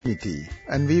committee,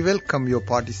 and we welcome your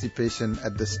participation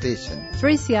at the station.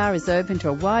 3CR is open to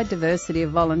a wide diversity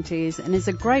of volunteers and is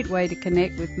a great way to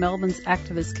connect with Melbourne's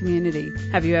activist community.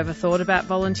 Have you ever thought about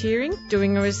volunteering,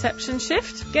 doing a reception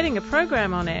shift, getting a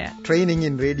program on air, training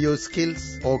in radio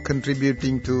skills, or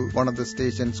contributing to one of the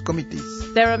station's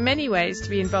committees? There are many ways to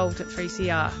be involved at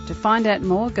 3CR. To find out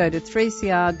more, go to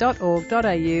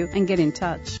 3cr.org.au and get in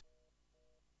touch.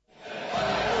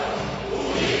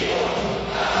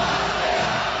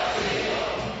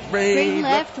 Green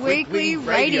Left Weekly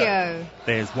Radio.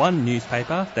 There's one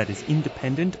newspaper that is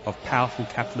independent of powerful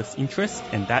capitalist interests,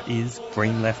 and that is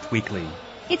Green Left Weekly.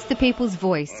 It's the people's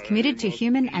voice, committed to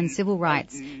human and civil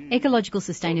rights, ecological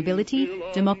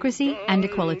sustainability, democracy and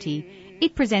equality.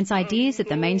 It presents ideas that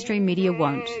the mainstream media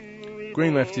won't.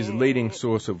 Green Left is a leading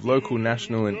source of local,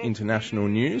 national and international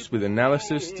news with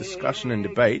analysis, discussion and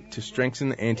debate to strengthen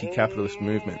the anti-capitalist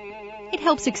movement. It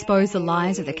helps expose the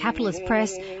lies of the capitalist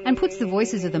press and puts the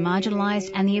voices of the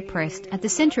marginalised and the oppressed at the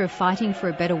centre of fighting for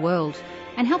a better world,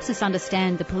 and helps us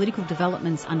understand the political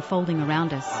developments unfolding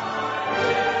around us.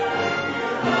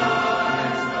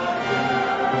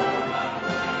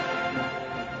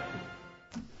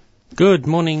 Good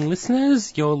morning,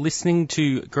 listeners. You're listening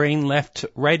to Green Left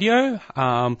Radio.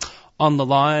 On the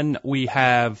line, we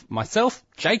have myself,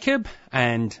 Jacob,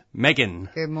 and Megan.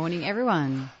 Good morning,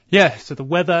 everyone. Yeah, so the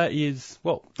weather's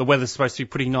supposed to be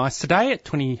pretty nice today at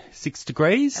 26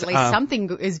 degrees. At least something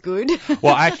is good.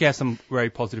 Well, I actually have some very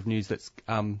positive news that's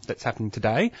happening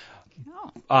today.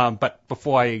 Oh. But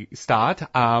before I start,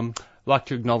 I'd like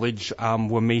to acknowledge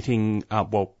we're meeting,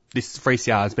 this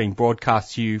 3CR is being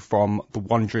broadcast to you from the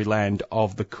Wurundjeri land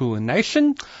of the Kulin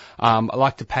Nation. I'd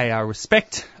like to pay our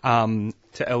respect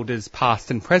to elders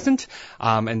past and present,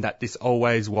 and that this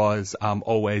always was,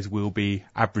 always will be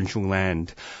Aboriginal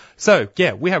land. So,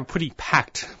 yeah, we have a pretty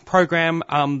packed program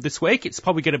this week. It's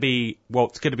probably going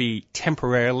to be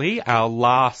temporarily our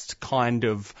last kind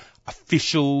of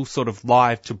official sort of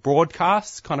live to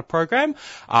broadcast kind of program,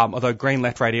 although Green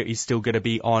Left Radio is still going to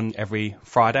be on every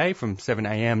Friday from 7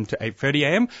 a.m. to 8:30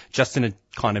 a.m, just in a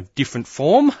kind of different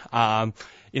form.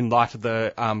 In light of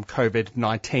the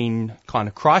COVID-19 kind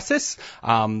of crisis,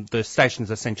 the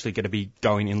station's essentially going to be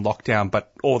going in lockdown,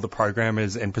 but all the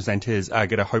programmers and presenters are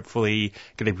going to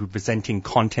be presenting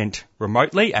content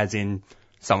remotely, as in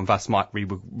some of us might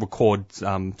record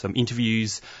some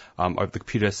interviews over the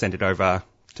computer, send it over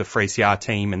to 3CR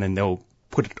team, and then they'll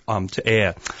put it to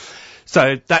air.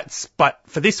 So but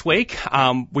for this week,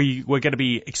 we're going to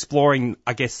be exploring,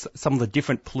 I guess, some of the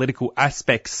different political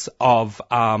aspects of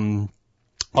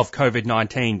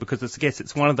COVID-19, because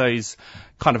it's one of those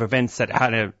kind of events that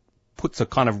kind of puts a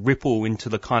kind of ripple into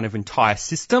the kind of entire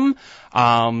system.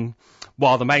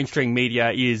 While the mainstream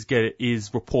media is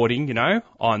reporting,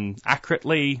 on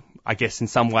accurately, I guess in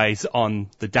some ways, on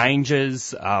the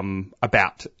dangers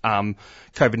about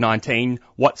COVID-19,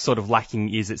 what's sort of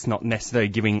lacking is it's not necessarily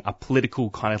giving a political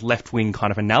kind of left-wing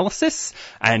kind of analysis,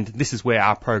 and this is where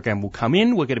our program will come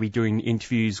in. We're going to be doing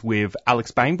interviews with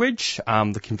Alex Bainbridge,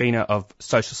 the convener of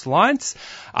Socialist Alliance,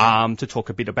 to talk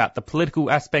a bit about the political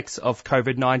aspects of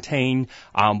COVID-19,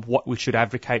 what we should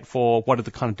advocate for, what are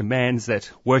the kind of demands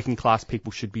that working class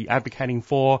people should be advocating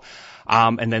for.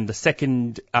 And then the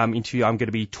second interview, I'm going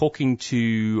to be talking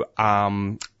to,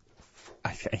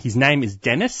 his name is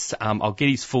Dennis. I'll get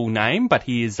his full name, but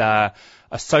he is a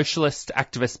socialist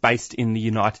activist based in the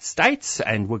United States,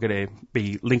 and we're going to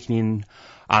be linking in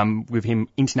with him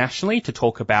internationally to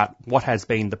talk about what has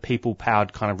been the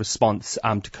people-powered kind of response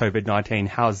to COVID-19.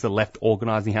 How's the left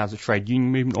organising? How's the trade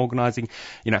union movement organising?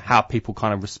 How are people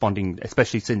kind of responding,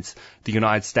 especially since the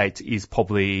United States is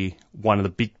probably one of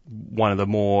the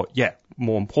more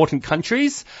important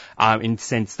countries, in the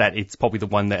sense that it's probably the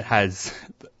one that has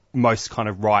most kind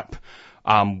of ripe,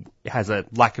 has a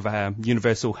lack of a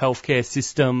universal healthcare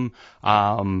system,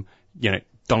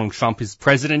 Donald Trump is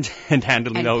president and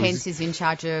handling those. And Pence is in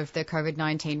charge of the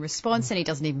COVID-19 response, and he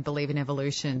doesn't even believe in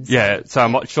evolution. So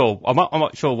I'm not sure. I'm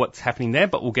not sure what's happening there,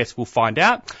 but we'll find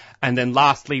out. And then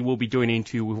lastly, we'll be doing an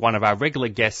interview with one of our regular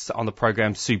guests on the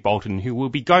program, Sue Bolton, who will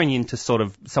be going into sort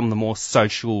of some of the more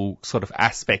social sort of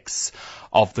aspects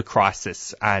of the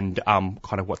crisis and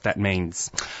kind of what that means.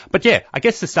 But yeah, I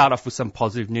guess to start off with some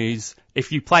positive news,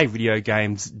 if you play video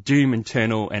games, Doom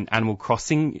Eternal and Animal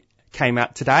Crossing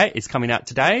is coming out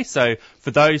today. So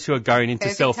for those who are going into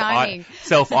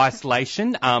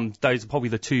self-isolation, those are probably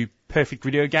the two perfect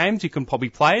video games you can probably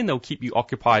play, and they'll keep you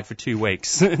occupied for 2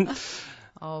 weeks.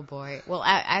 Oh boy. Well,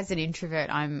 as an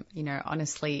introvert, I'm,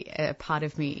 honestly, a part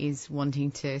of me is wanting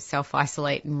to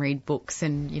self-isolate and read books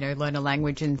and, learn a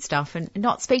language and stuff and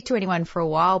not speak to anyone for a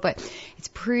while. But it's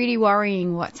pretty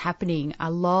worrying what's happening. A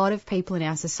lot of people in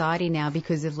our society now,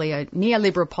 because of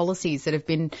neoliberal policies that have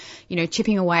been,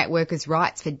 chipping away at workers'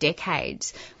 rights for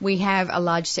decades, we have a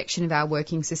large section of our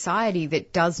working society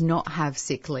that does not have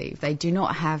sick leave. They do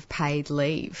not have paid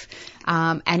leave.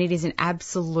 And it is an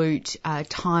absolute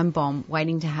time bomb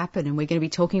waiting to happen, and we're going to be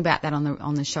talking about that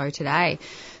on the show today.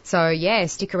 So yeah,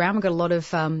 stick around. We've got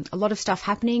a lot of stuff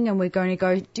happening, and we're going to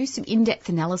go do some in-depth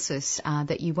analysis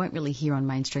that you won't really hear on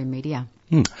mainstream media.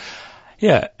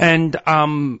 Yeah, and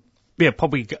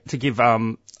probably to give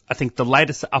I think the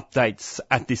latest updates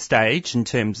at this stage in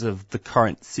terms of the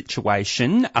current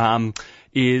situation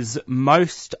is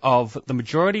the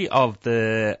majority of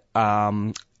the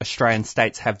Australian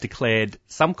states have declared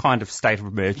some kind of state of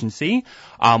emergency,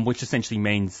 which essentially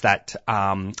means that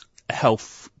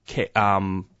health care,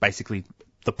 basically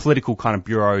the political kind of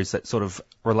bureaus that sort of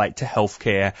relate to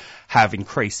healthcare have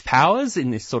increased powers in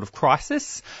this sort of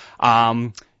crisis.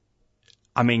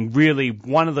 I mean, really,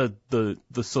 one of the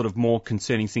sort of more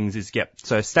concerning things is,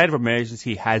 so a state of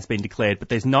emergency has been declared, but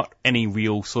there's not any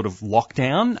real sort of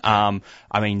lockdown.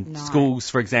 Schools,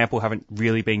 for example, haven't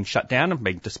really been shut down,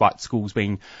 despite schools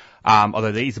being,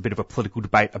 although there is a bit of a political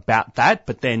debate about that,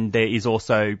 but then there is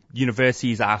also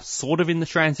universities are sort of in the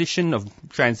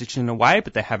transition away,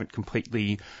 but they haven't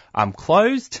completely,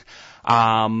 closed.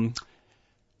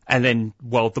 And then,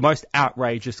 the most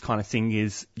outrageous kind of thing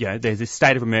is, there's this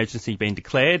state of emergency being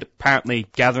declared. Apparently,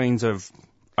 gatherings of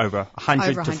over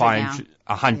 100 to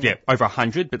 500, over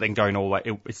 100, but then going all the way,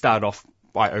 it started off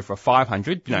by over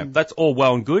 500. That's all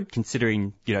well and good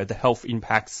considering, the health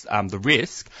impacts, the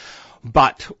risk.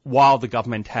 But while the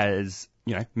government has,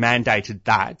 mandated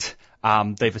that,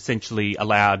 they've essentially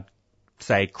allowed,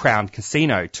 say, Crown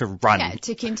Casino to run. Yeah,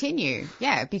 to continue.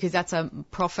 Yeah, because that's a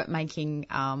profit-making,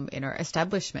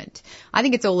 establishment. I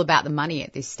think it's all about the money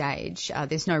at this stage.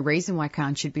 There's no reason why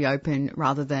Crown should be open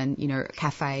rather than,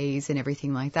 cafes and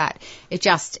everything like that. It's a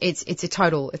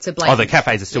blatant. Oh, the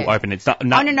cafes are still open. It's not.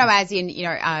 No, as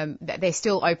in, they're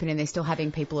still open and they're still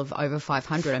having people of over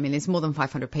 500. I mean, there's more than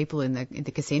 500 people in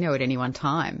the casino at any one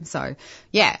time. So,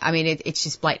 yeah, I mean, it's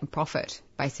just blatant profit,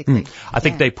 basically. I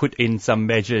think they put in some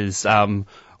measures,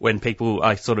 when people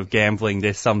are sort of gambling,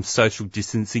 there's some social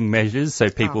distancing measures, so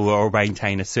people will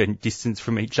maintain a certain distance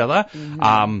from each other.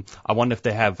 I wonder if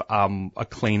they have a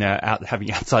cleaner having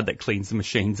outside that cleans the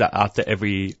machines after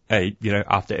every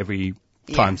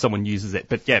time someone uses it.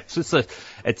 But yeah,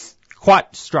 it's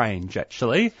quite strange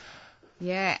actually.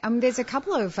 Yeah, there's a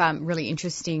couple of really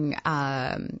interesting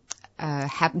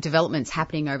developments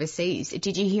happening overseas.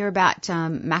 Did you hear about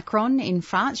Macron in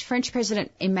France? French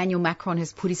President Emmanuel Macron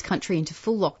has put his country into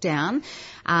full lockdown,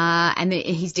 and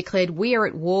he's declared we are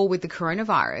at war with the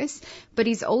coronavirus, but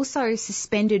he's also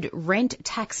suspended rent,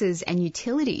 taxes and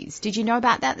utilities. Did you know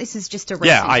about that? This is just a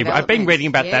recent development. I've been reading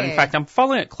about that. In fact, I'm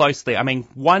following it closely. I mean,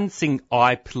 one thing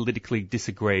I politically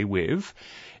disagree with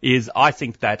is I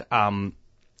think that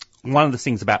one of the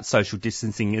things about social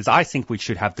distancing is I think we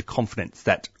should have the confidence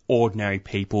that ordinary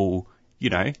people,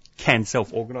 can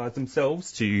self-organise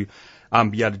themselves to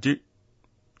be able to do.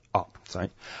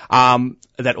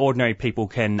 That ordinary people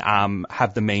can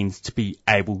have the means to be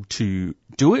able to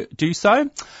do so.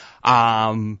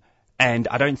 And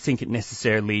I don't think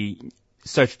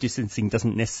social distancing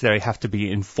doesn't necessarily have to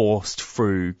be enforced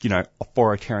through,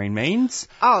 authoritarian means.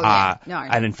 Oh, yeah, no.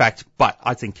 And in fact, but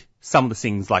I think some of the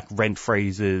things like rent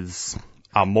freezes,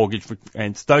 mortgage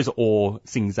rents, those are all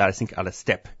things that I think are a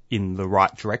step in the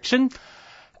right direction.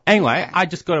 Anyway, I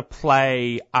just got to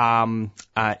play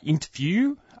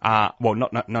interview.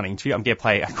 Not an interview. I'm going to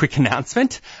play a quick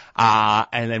announcement,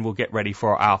 and then we'll get ready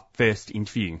for our first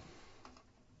interview.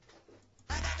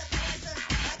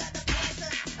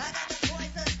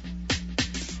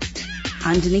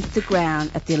 Underneath the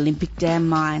ground at the Olympic Dam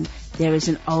mine, there is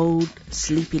an old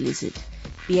sleepy lizard.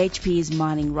 BHP is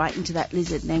mining right into that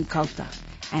lizard named Coulter,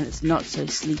 and it's not so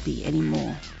sleepy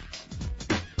anymore.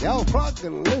 The old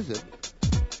fucking lizard,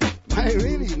 I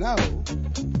really know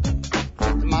that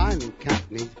the mining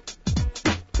company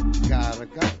gotta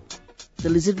go. The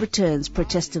Lizard Returns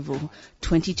Protestival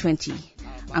 2020.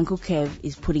 Uncle Kev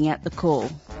is putting out the call.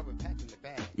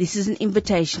 This is an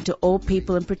invitation to all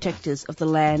people and protectors of the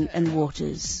land and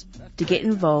waters to get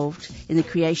involved in the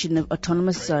creation of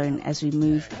autonomous zone as we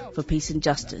move for peace and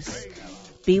justice.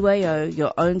 BYO,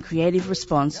 your own creative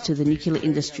response to the nuclear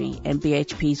industry and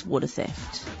BHP's water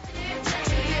theft.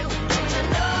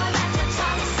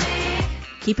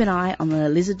 Keep an eye on the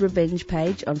Lizard Revenge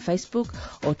page on Facebook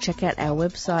or check out our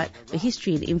website for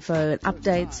history and info and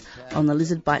updates on the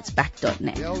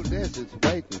lizardbitesback.net. The old desert's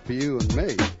waiting for you and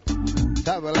me.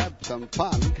 So we'll have some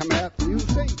fun. Come out and you'll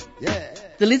see. Yeah.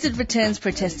 The Lizard Returns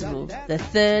Protestival, the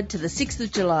 3rd to the 6th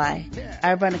of July,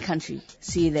 Arabana Country.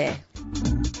 See you there.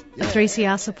 A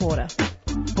 3CR supporter.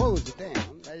 Close it down.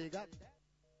 There you go.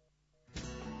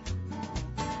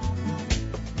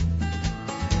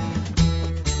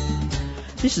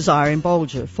 This is Irene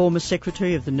Bolger, former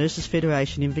Secretary of the Nurses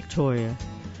Federation in Victoria.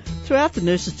 Throughout the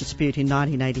nurses dispute in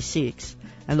 1986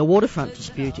 and the waterfront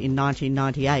dispute in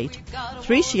 1998,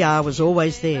 3CR was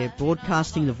always there,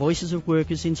 broadcasting the voices of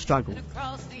workers in struggle.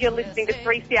 You're listening to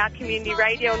 3CR Community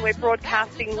Radio and we're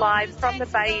broadcasting live from the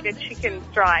Beta Chicken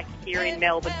Strike here in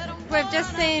Melbourne. We've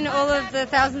just seen all of the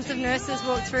thousands of nurses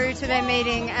walk through to their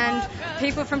meeting and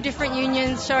people from different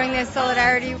unions showing their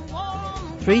solidarity.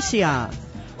 3CR,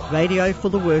 radio for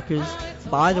the workers,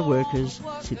 by the workers,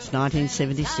 since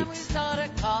 1976.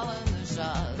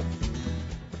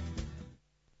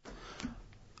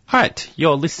 Alright,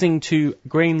 you're listening to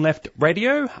Green Left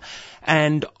Radio,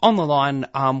 and on the line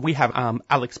we have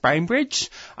Alex Bainbridge.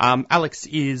 Alex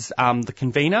is the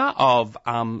convener of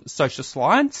Socialist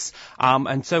Alliance,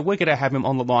 and so we're going to have him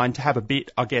on the line to have a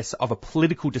bit, I guess, of a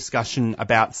political discussion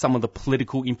about some of the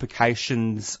political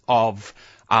implications of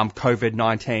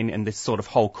COVID-19 and this sort of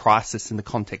whole crisis in the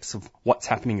context of what's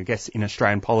happening, I guess, in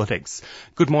Australian politics.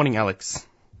 Good morning, Alex.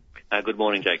 Good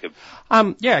morning, Jacob.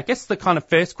 I guess the kind of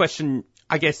first question,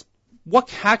 I guess,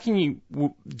 how can you,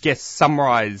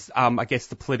 summarise,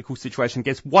 the political situation?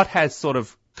 What has sort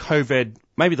of COVID,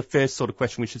 maybe the first sort of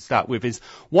question we should start with is,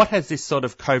 what has this sort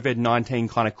of COVID-19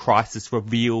 kind of crisis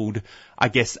revealed, I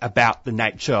guess, about the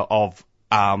nature of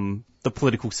the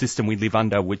political system we live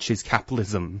under, which is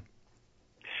capitalism?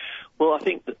 Well, I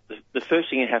think that the first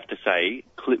thing you have to say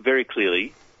very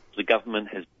clearly, the government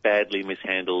has badly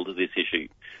mishandled this issue,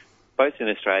 both in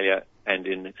Australia and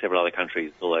in several other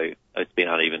countries, although it's been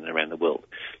uneven around the world.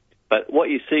 But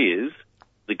what you see is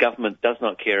the government does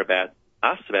not care about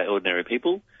us, about ordinary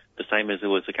people, the same as it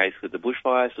was the case with the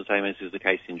bushfires, the same as is the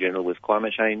case in general with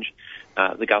climate change.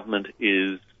 The government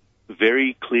is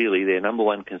very clearly, their number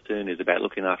one concern is about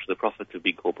looking after the profits of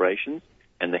big corporations,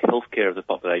 and the healthcare of the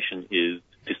population is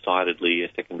decidedly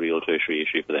a secondary or tertiary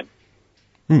issue for them.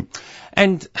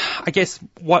 And I guess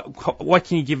what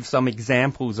can you give some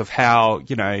examples of how,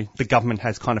 the government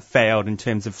has kind of failed in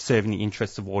terms of serving the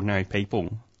interests of ordinary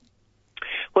people?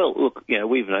 Well, look,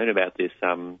 we've known about this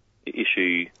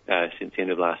issue since the end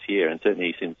of last year, and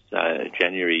certainly since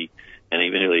January and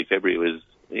even early February was,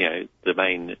 the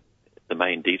main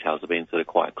details have been sort of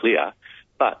quite clear.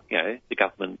 But, the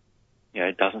government,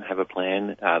 doesn't have a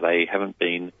plan. They haven't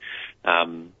been,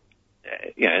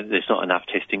 there's not enough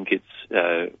testing kits,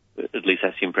 at least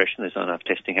that's the impression. There's not enough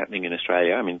testing happening in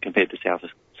Australia. I mean, compared to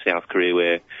South Korea,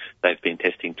 where they've been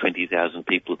testing 20,000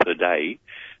 people per day,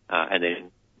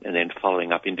 and then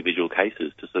following up individual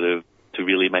cases to sort of to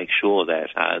really make sure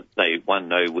that they, one,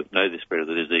 know the spread of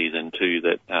the disease, and two,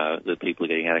 that the people are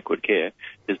getting adequate care.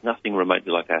 There's nothing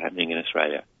remotely like that happening in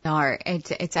Australia. No,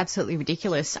 it's absolutely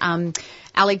ridiculous.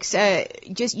 Alex,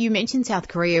 just you mentioned South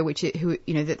Korea,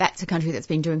 that's a country that's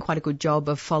been doing quite a good job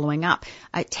of following up.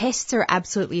 Tests are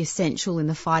absolutely essential in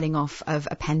the fighting off of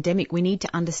a pandemic. We need to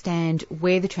understand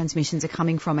where the transmissions are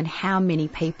coming from and how many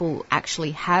people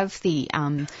actually have the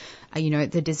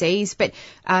disease. But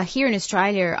here in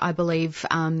Australia, I believe,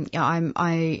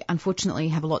 I unfortunately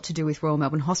have a lot to do with Royal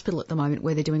Melbourne Hospital at the moment,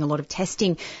 where they're doing a lot of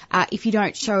testing. If you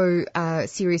don't show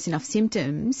serious enough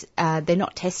symptoms, they're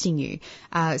not testing you.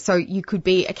 So you could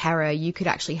be a carrier, you could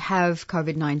actually have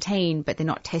COVID-19, but they're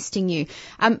not testing you.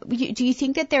 Do you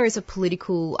think that there is a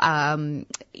political,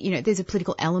 there's a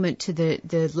political element to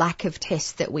the lack of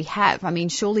tests that we have? I mean,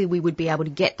 surely we would be able to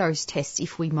get those tests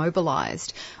if we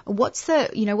mobilised. What's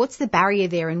the barrier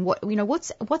there, and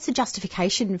what's the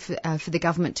justification for the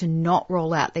government to not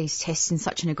roll out these tests in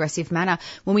such an aggressive manner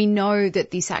when we know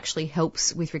that this actually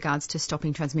helps with regards to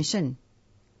stopping transmission?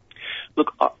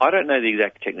 Look, I don't know the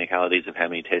exact technicalities of how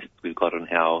many tests we've got and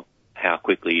how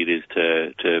quickly it is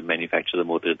to manufacture them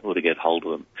or to get hold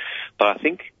of them. But I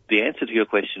think the answer to your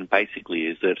question basically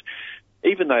is that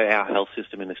even though our health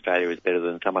system in Australia is better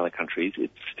than some other countries,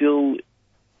 it still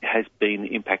has been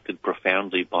impacted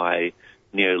profoundly by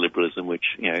neoliberalism,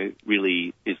 which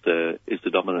really is the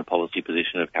dominant policy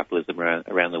position of capitalism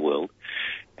around the world,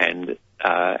 and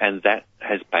that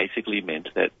has basically meant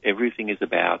that everything is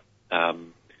about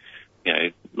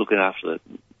looking after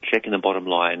checking the bottom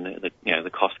line, the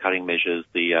cost cutting measures,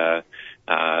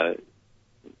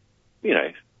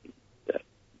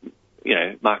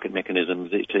 market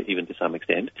mechanisms, even to some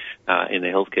extent, in the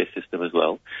healthcare system as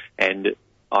well. And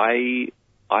I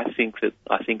think that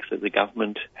the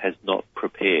government has not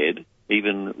prepared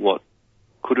even what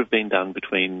could have been done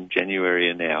between January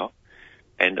and now.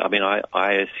 And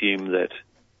I assume that.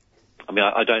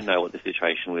 I don't know what the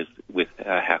situation was with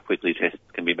how quickly tests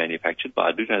can be manufactured, but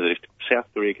I do know that if South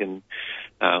Korea can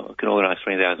organise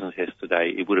 20,000 tests a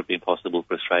day, it would have been possible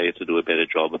for Australia to do a better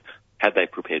job had they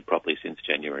prepared properly since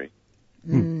January.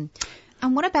 Mm.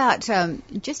 And what about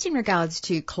just in regards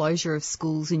to closure of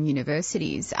schools and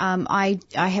universities? I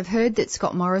have heard that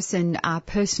Scott Morrison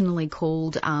personally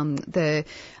called the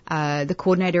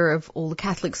coordinator of all the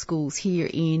Catholic schools here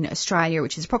in Australia,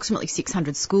 which is approximately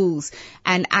 600 schools,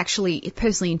 and actually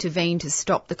personally intervened to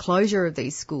stop the closure of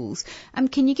these schools.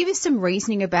 Can you give us some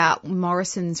reasoning about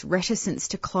Morrison's reticence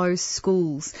to close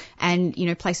schools and,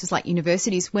 places like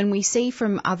universities when we see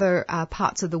from other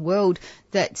parts of the world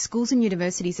that schools and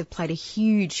universities have played a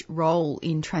huge role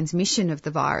in transmission of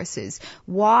the viruses?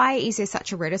 Why is there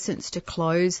such a reticence to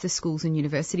close the schools and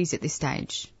universities at this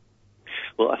stage?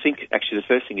 Well, I think actually the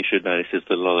first thing you should notice is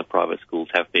that a lot of private schools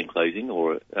have been closing,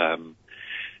 or yes,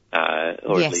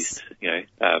 at least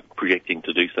projecting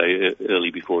to do so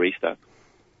early before Easter,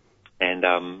 and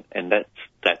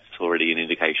that's already an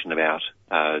indication about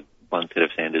one set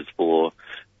of standards for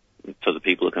the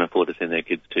people who can afford to send their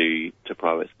kids to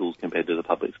private schools compared to the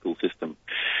public school system.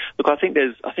 Look, I think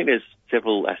there's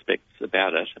several aspects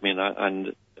about it.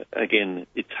 And again,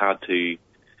 it's hard to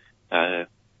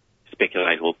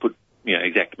speculate or put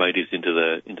exact motives into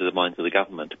the minds of the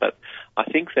government. But I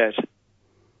think that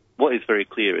what is very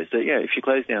clear is that if you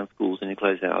close down schools and you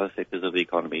close down other sectors of the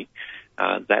economy,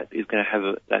 that's going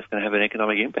to have an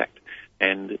economic impact.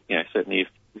 And certainly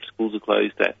if schools are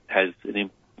closed, that has an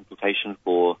implication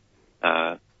for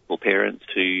parents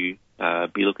to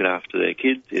be looking after their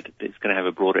kids. It's going to have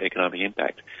a broader economic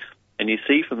impact. And you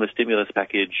see from the stimulus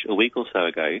package a week or so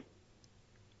ago,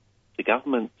 the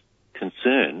government's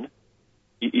concern.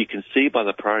 You can see by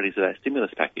the priorities of that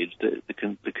stimulus package that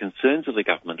the concerns of the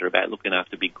government are about looking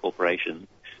after big corporations,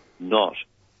 not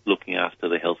looking after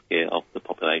the healthcare of the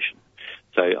population.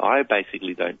 So I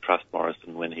basically don't trust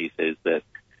Morrison when he says that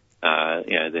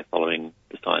they're following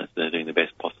the science and they're doing the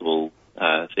best possible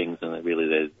things, and that really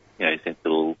there's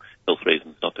sensible health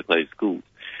reasons not to close schools.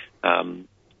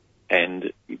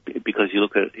 And because you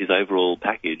look at his overall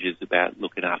package, is about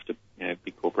looking after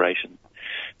big corporations.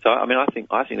 So I think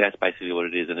that's basically what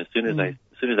it is. And as soon as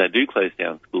they do close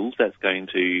down schools, that's going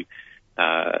to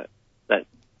that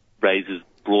raises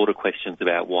broader questions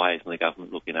about why isn't the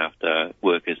government looking after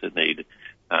workers that need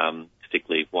sick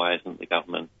leave? Why isn't the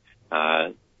government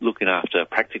looking after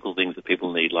practical things that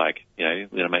people need, like we're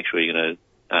going to make sure you're going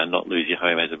to not lose your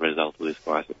home as a result of this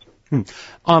crisis.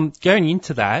 Going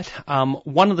into that,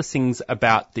 one of the things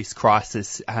about this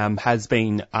crisis has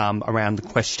been around the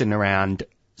question around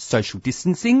social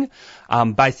distancing.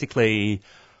 Basically,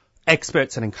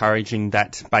 experts are encouraging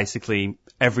that basically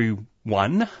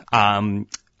everyone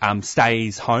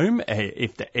stays home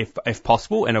if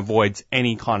possible, and avoids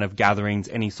any kind of gatherings,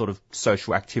 any sort of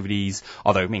social activities,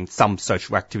 although some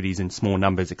social activities in small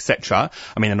numbers, etc.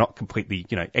 They're not completely,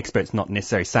 experts not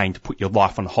necessarily saying to put your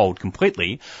life on hold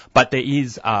completely, but there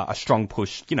is a strong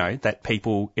push, that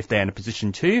people, if they're in a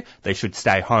position to, they should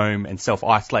stay home and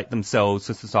self-isolate themselves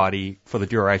to society for the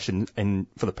duration and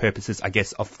for the purposes, I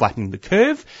guess, of flattening the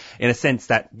curve, in a sense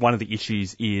that one of the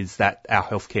issues is that our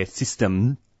healthcare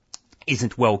system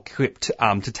isn't well equipped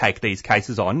to take these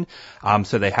cases on.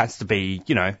 So there has to be,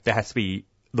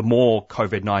 the more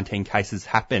COVID-19 cases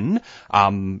happen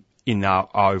in our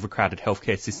overcrowded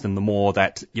healthcare system, the more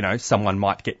that, someone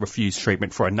might get refused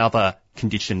treatment for another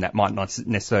condition that might not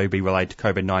necessarily be related to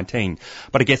COVID-19.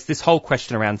 But I guess this whole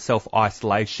question around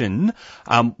self-isolation,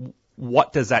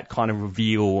 what does that kind of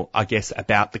reveal, I guess,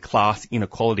 about the class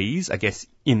inequalities, I guess,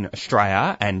 in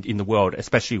Australia and in the world,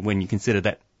 especially when you consider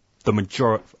that the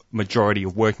majority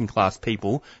of working class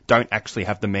people don't actually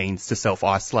have the means to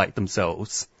self-isolate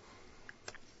themselves?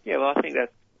 Yeah, well, I think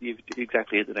that you've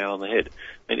exactly hit the nail on the head.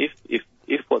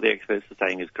 If what the experts are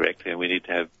saying is correct, and we need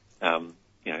to have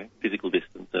physical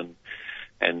distance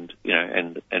and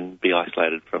be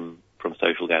isolated from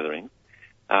social gatherings,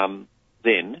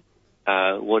 then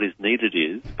what is needed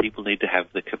is people need to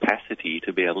have the capacity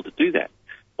to be able to do that.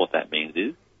 What that means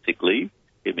is sick leave.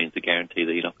 It means the guarantee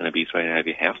that you're not going to be thrown out of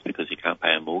your house because you can't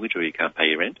pay a mortgage or you can't pay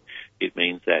your rent. It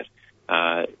means that,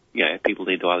 people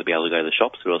need to either be able to go to the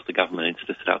shops, or else the government needs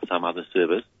to set up some other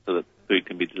service so that food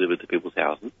can be delivered to people's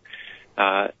houses.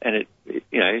 And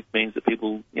it means that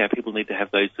people need to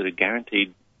have those sort of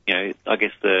guaranteed, I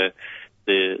guess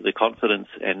the confidence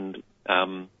and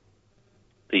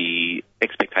the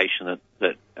expectation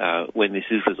that when this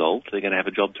is resolved, they're going to have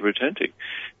a job to return to.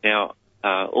 Now,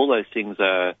 all those things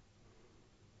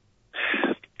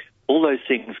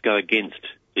go against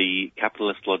the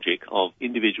capitalist logic of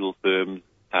individual firms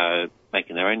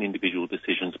making their own individual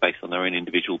decisions based on their own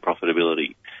individual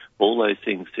profitability. All those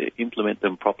things, to implement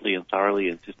them properly and thoroughly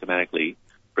and systematically,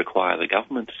 require the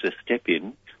government to step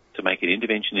in to make an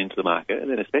intervention into the market,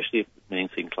 and then especially if it means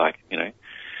things like,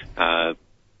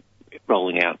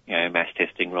 rolling out, mass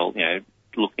testing,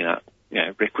 looking at,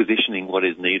 requisitioning what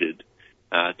is needed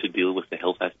to deal with the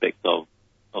health aspects of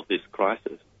this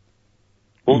crisis.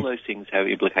 All those things have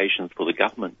implications for the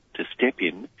government to step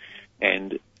in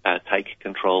and take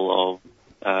control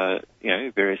of,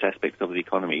 various aspects of the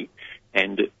economy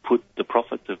and put the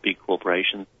profits of big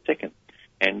corporations second.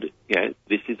 And,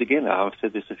 this is, again, I've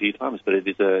said this a few times, but it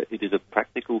is a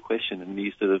practical question, and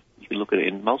you can look at it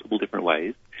in multiple different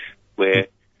ways, where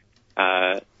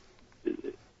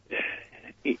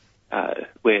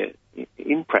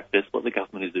in practice what the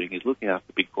government is doing is looking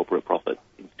after big corporate profits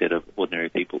instead of ordinary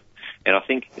people. And I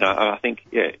think,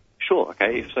 if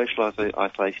social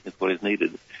isolation is what is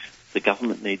needed, the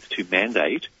government needs to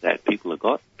mandate that people have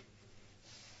got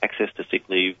access to sick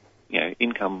leave,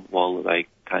 income while they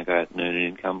can't go out and earn an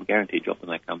income, guaranteed job when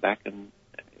they come back, and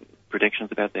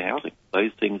protections about their housing.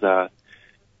 Those things are,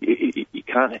 you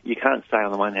can't say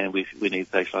on the one hand we need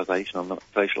social isolation on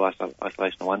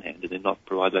one hand and then not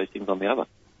provide those things on the other.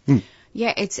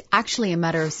 Yeah, it's actually a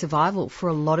matter of survival for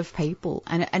a lot of people,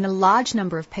 and a large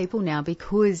number of people now,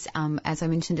 because, as I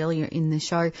mentioned earlier in the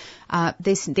show,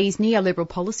 these neoliberal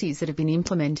policies that have been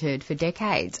implemented for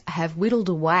decades have whittled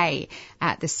away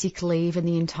at the sick leave and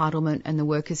the entitlement and the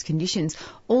workers' conditions.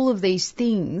 All of these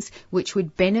things which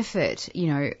would benefit,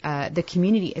 the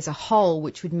community as a whole,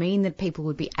 which would mean that people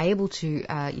would be able to,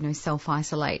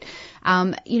 self-isolate.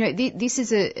 This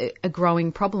is a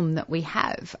growing problem that we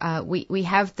have. We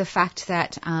have the fact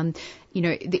that,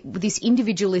 this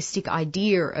individualistic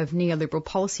idea of neoliberal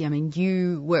policy,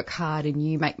 you work hard and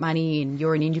you make money and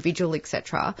you're an individual,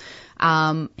 etc.,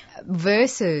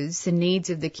 versus the needs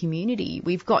of the community.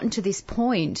 We've gotten to this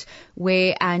point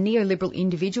where our neoliberal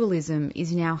individualism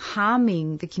is now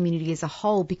harming the community as a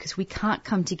whole, because we can't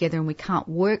come together and we can't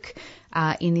work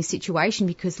in this situation,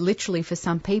 because literally for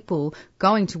some people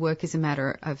going to work is a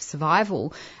matter of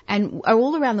survival. And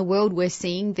all around the world we're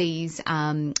seeing these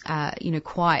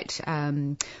quite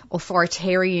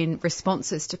authoritarian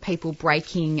responses to people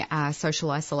breaking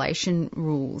social isolation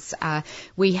rules.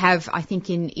 We have, I think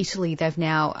in Italy, they've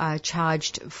now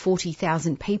charged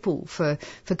 40,000 people for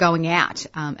going out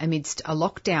amidst a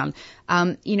lockdown.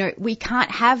 We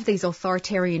can't have these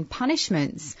authoritarian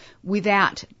punishments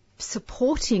without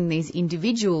supporting these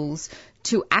individuals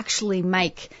to actually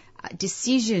make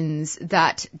decisions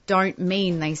that don't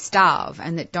mean they starve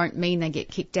and that don't mean they get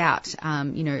kicked out,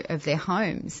 of their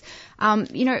homes.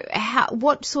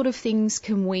 What sort of things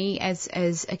can we as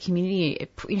a community,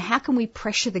 how can we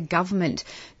pressure the government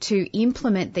to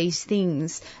implement these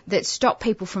things that stop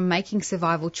people from making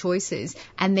survival choices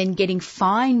and then getting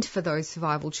fined for those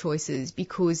survival choices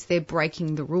because they're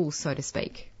breaking the rules, so to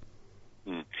speak?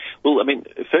 Well,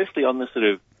 firstly, on the sort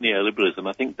of neoliberalism,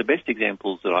 I think the best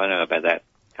examples that I know about that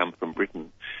come from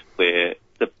Britain, where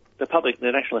the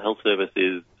National Health Service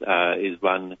is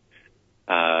run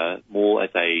more as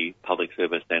a public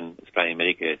service than Australian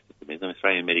Medicare system is. And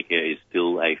Australian Medicare is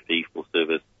still a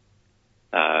fee-for-service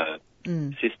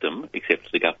system,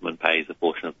 except the government pays a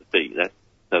portion of the fee.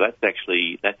 That's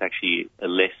actually a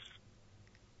less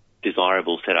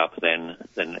desirable setup than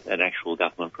an actual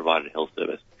government-provided health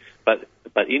service.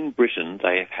 But in Britain,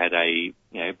 they have had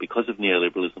because of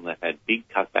neoliberalism, they've had big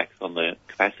cutbacks on the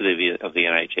capacity of the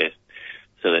NHS,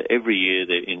 so that every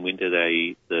year in winter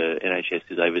the NHS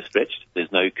is overstretched.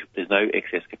 There's no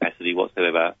excess capacity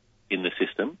whatsoever in the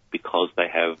system because they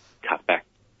have cut back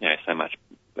so much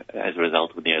as a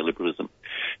result of neoliberalism.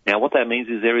 Now, what that means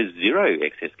is there is zero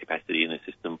excess capacity in the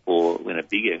system for when a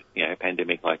bigger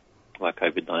pandemic like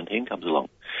COVID-19 comes along.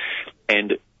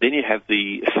 And then you have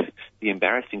the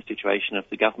embarrassing situation of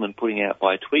the government putting out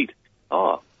by tweet,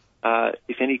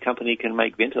 if any company can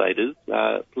make ventilators,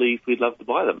 please, we'd love to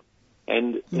buy them.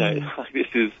 And, this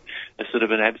is a sort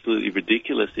of an absolutely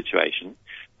ridiculous situation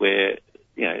where,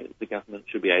 the government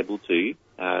should be able to,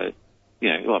 the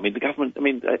government,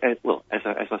 as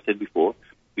I said before,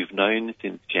 we've known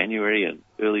since January and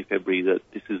early February that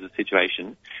this is a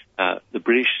situation. The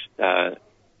British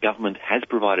government has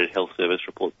provided health service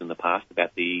reports in the past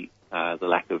about the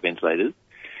lack of ventilators,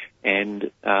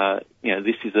 and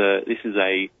this is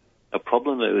a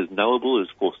problem that was knowable, it was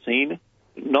foreseen,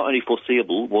 not only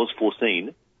foreseeable, was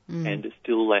foreseen, and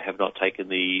still they have not taken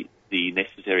the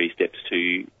necessary steps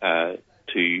to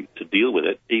deal with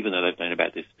it, even though they've known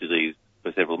about this disease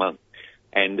for several months.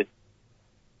 And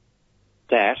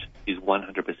that is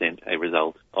 100% a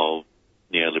result of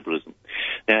neoliberalism.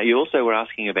 Now, you also were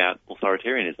asking about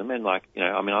authoritarianism, and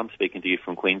I'm speaking to you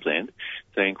from Queensland.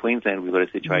 So in Queensland, we've got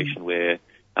a situation where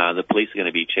the police are going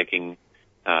to be checking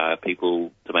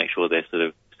people to make sure they're sort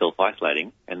of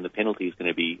self-isolating, and the penalty is going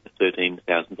to be a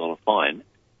 $13,000 fine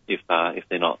if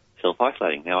they're not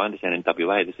self-isolating. Now, I understand in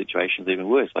WA the situation is even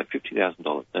worse, like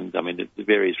 $50,000, and I mean it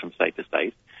varies from state to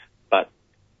state. But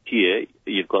here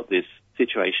you've got this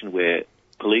situation where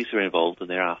police are involved and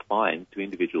there are fines to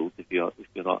individuals if you're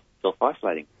not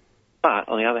self-isolating. But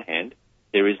on the other hand,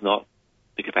 there is not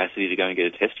the capacity to go and get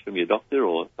a test from your doctor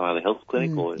or some other health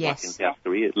clinic, or like in South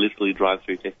Korea, literally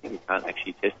drive-through testing. You can't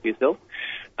actually test for yourself.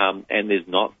 And there's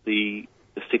not the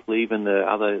sick leave and the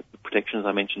other protections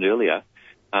I mentioned earlier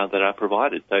that are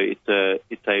provided. So it's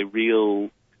a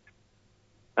real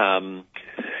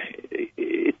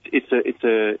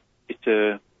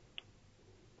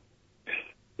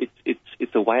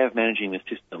it's a way of managing the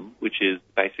system which is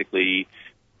basically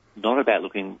not about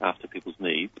looking after people's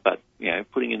needs, but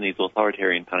putting in these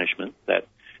authoritarian punishments that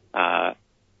are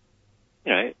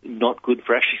not good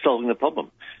for actually solving the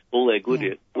problem. All they're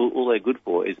good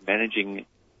for is managing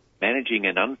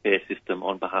an unfair system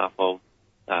on behalf of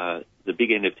the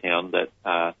big end of town that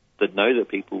know that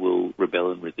people will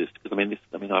rebel and resist. Because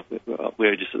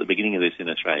we're just at the beginning of this in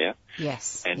Australia.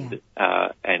 Yes. And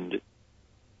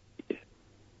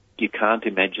you can't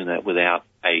imagine that without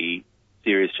a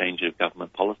serious change of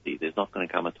government policy. There's not going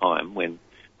to come a time when,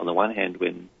 on the one hand,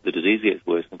 when the disease gets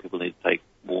worse and people need to take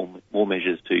more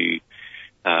measures to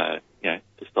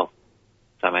stop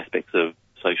some aspects of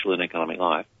social and economic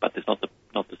life, but there's not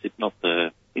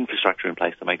the infrastructure in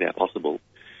place to make that possible.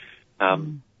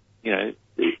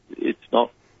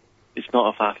 It's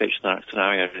not a far-fetched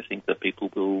scenario to think that people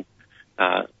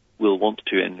will want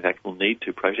to, and in fact will need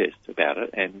to, protest about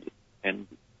it. And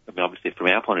obviously, from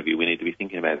our point of view, we need to be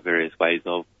thinking about various ways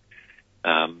of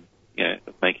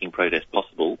making protest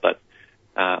possible. But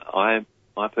I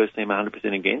personally am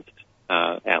 100% against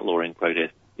outlawing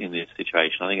protest in this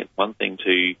situation. I think it's one thing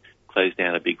to close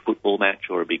down a big football match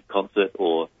or a big concert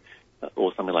or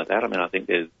something like that. I think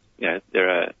there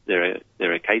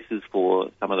are cases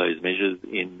for some of those measures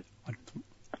in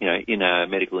a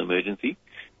medical emergency,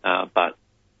 but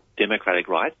democratic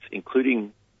rights,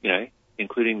 including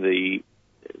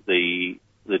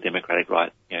the democratic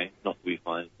right, not to be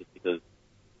fined just because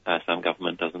some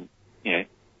government doesn't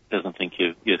think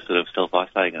you're sort of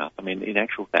self-isolating enough. In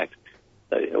actual fact,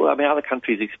 other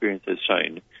countries' experience has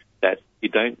shown that you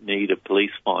don't need a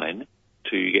police fine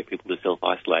to get people to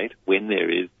self-isolate when there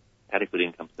is adequate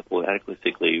income support, adequate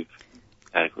sick leave,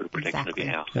 adequate protection of your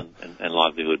house and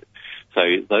livelihood. So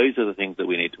those are the things that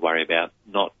we need to worry about,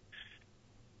 not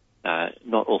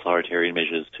authoritarian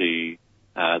measures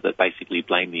that basically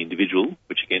blame the individual,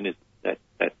 which again is that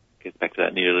gets back to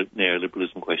that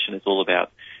neoliberalism question. It's all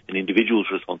about an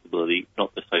individual's responsibility,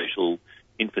 not the social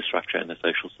infrastructure and the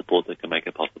social support that can make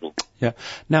it possible. Yeah.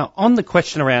 Now, on the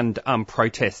question around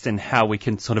protest and how we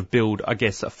can sort of build, I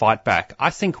guess, a fight back,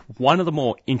 I think one of the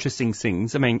more interesting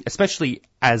things, especially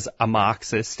as a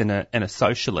Marxist and a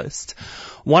socialist,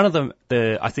 one of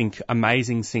the I think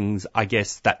amazing things, I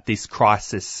guess, that this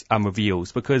crisis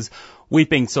reveals, because we've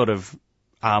been sort of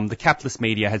the capitalist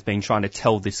media has been trying to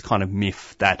tell this kind of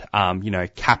myth that,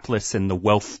 capitalists and the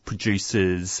wealth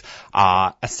producers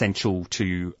are essential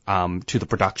to the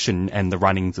production and the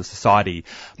runnings of society.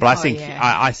 But I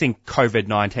think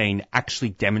COVID-19 actually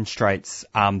demonstrates,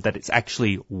 that it's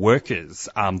actually workers,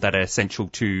 that are essential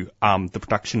to, the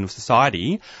production of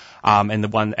society. And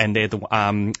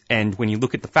when you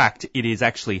look at the fact, it is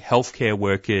actually healthcare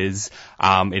workers,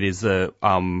 it is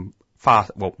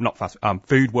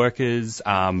food workers,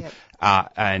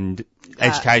 and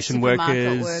education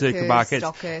workers, supermarkets.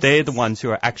 Stockers. They're the ones who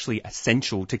are actually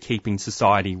essential to keeping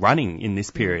society running in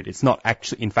this period. It's not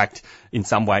actually, in fact, in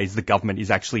some ways, the government is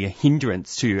actually a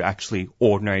hindrance to actually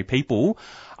ordinary people.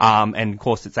 And of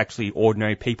course, it's actually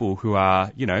ordinary people who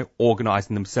are,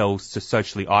 organising themselves to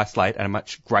socially isolate at a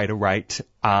much greater rate,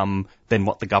 than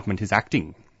what the government is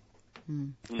acting.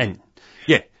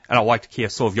 And I'd like to hear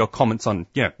sort of your comments on,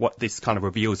 what this kind of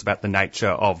reveals about the nature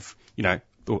of,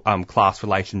 class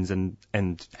relations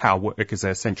and how workers are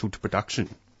essential to production.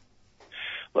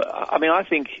 Well, I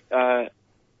think the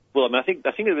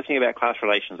thing about class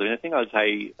relations, the thing I'd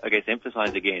say, I guess,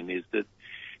 emphasise again is that,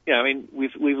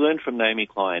 we've learned from Naomi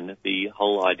Klein the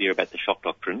whole idea about the shock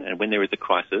doctrine, and when there is a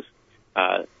crisis,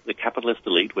 the capitalist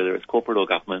elite, whether it's corporate or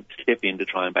government, step in to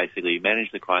try and basically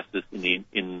manage the crisis in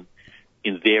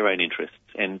their own interests,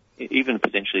 and even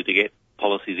potentially to get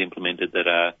policies implemented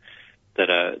that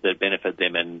benefit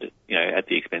them and, at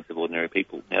the expense of ordinary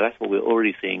people. Now, that's what we're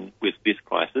already seeing with this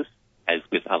crisis, as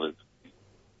with others.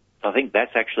 So I think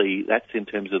that's in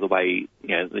terms of the way,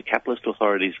 the capitalist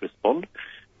authorities respond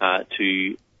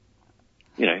to,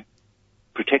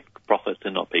 protect profits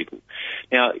and not people.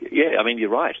 Now, you're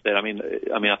right. That I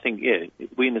think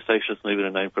we in the socialist movement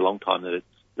have known for a long time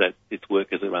that it's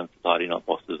workers that run society, not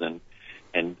bosses.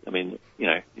 And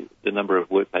the number of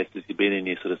workplaces you've been in,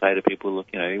 you sort of say to people, look,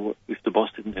 if the boss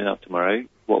didn't turn up tomorrow,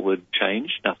 what would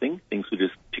change? Nothing. Things would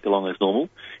just tick along as normal.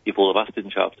 If all of us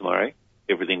didn't show up tomorrow,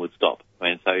 everything would stop.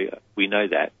 So we know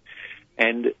that.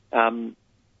 And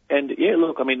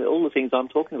look, all the things I'm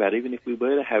talking about, even if we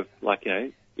were to have,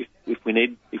 if we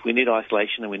need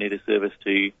isolation and we need a service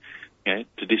to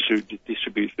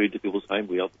distribute food to people's home,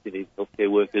 we obviously need healthcare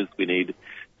workers. We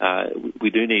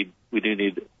do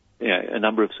need a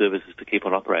number of services to keep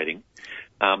on operating.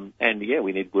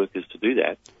 We need workers to do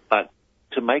that. But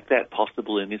to make that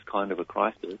possible in this kind of a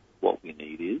crisis, what we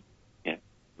need is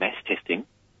mass testing,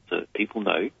 so that people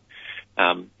know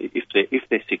if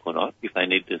they're sick or not, if they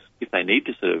need to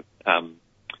sort of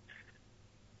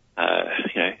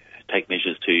take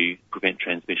measures to prevent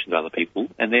transmission to other people,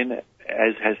 and then,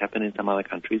 as has happened in some other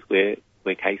countries where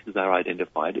cases are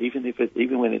identified, even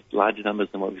when it's larger numbers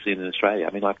than what we've seen in Australia.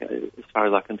 As far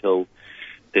as I can tell,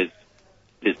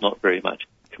 there's not very much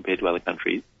compared to other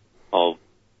countries of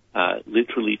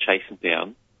literally chasing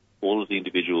down all of the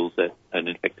individuals that an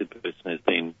infected person has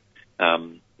been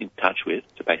in touch with,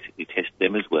 to basically test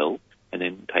them as well, and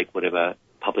then take whatever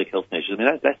public health measures.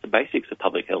 That's the basics of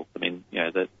public health.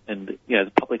 The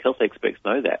public health experts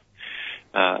know that.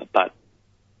 But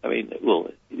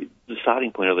the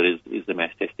starting point of it is the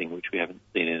mass testing, which we haven't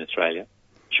seen in Australia.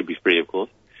 Should be free, of course.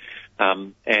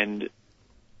 And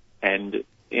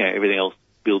everything else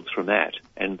builds from that,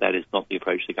 and that is not the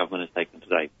approach the government has taken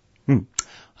today. All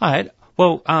right.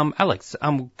 Well, Alex,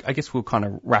 I guess we'll kind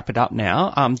of wrap it up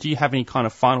now. Do you have any kind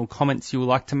of final comments you would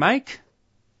like to make?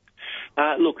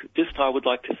 Look, I would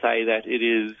like to say that it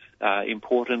is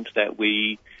important that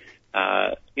we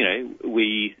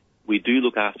do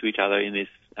look after each other in this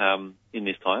time.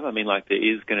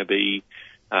 There is going to be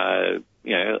a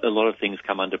lot of things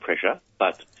come under pressure,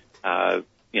 but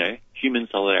human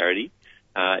solidarity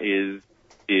is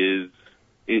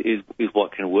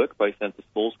what can work both at the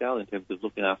small scale in terms of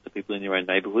looking after people in your own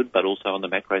neighbourhood, but also on the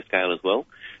macro scale as well.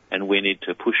 And we need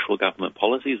to push for government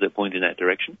policies that point in that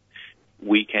direction.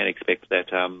 We can expect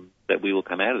that we will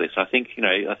come out of this. I think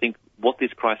what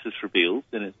this crisis reveals,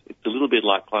 and it's a little bit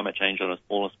like climate change on a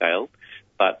smaller scale,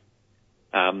 but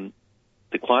the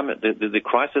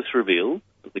crisis reveals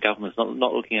that the government's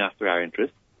not looking after our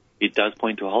interests. It does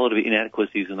point to a whole lot of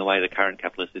inadequacies in the way the current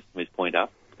capitalist system is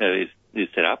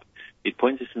set up. It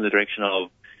points us in the direction of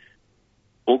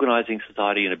organising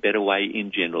society in a better way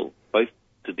in general, both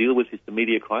to deal with this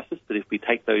immediate crisis, but if we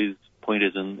take those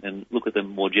pointers and look at them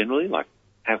more generally, like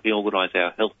how can we organise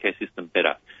our healthcare system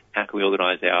better? How can we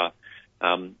organise our,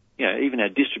 even our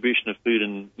distribution of food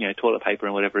and, toilet paper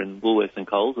and whatever in Woolworths and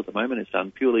Coles at the moment, it's done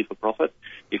purely for profit.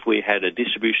 If we had a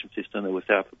distribution system that was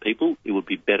set up for people, it would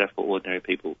be better for ordinary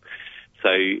people. So,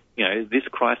 this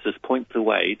crisis points the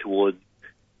way towards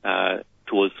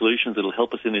solutions that will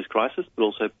help us in this crisis, but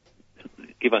also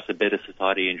give us a better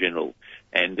society in general.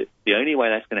 And the only way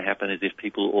that's going to happen is if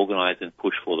people organise and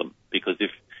push for them. Because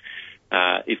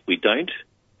if we don't,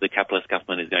 the capitalist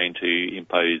government is going to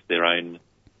impose their own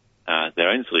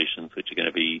solutions, which are going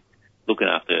to be looking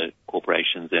after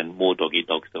corporations and more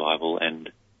dog-eat-dog survival and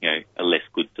a less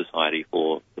good society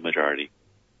for the majority.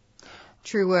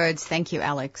 True words. Thank you,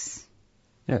 Alex.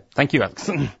 Yeah, thank you, Alex.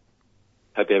 Hope you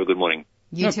have a good morning.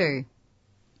 You too.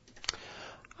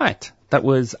 Right. That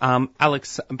was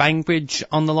Alex Bainbridge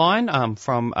on the line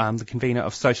from the convener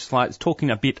of Socialist Alliance, talking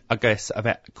a bit, I guess,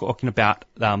 about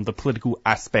the political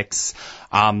aspects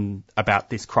about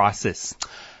this crisis.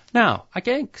 Now, I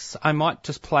guess I might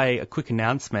just play a quick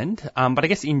announcement, but I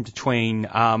guess in between,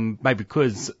 maybe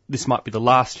because this might be the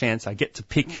last chance I get to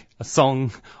pick a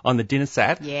song on the dinner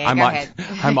set, I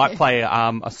might play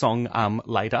a song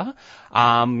later,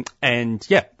 and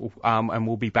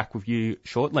we'll be back with you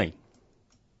shortly.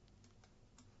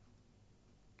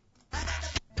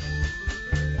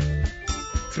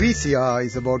 3CR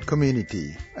is about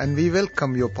community, and we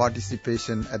welcome your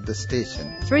participation at the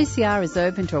station. 3CR is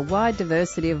open to a wide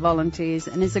diversity of volunteers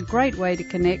and is a great way to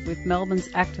connect with Melbourne's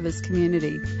activist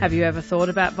community. Have you ever thought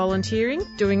about volunteering,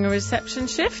 doing a reception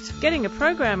shift, getting a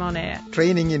program on air?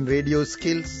 Training in radio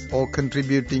skills or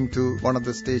contributing to one of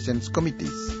the station's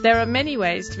committees. There are many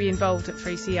ways to be involved at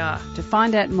 3CR. To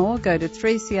find out more, go to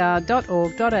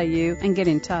 3cr.org.au and get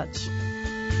in touch.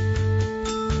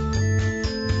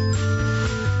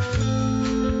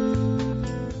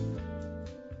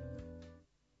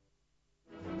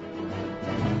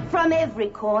 From every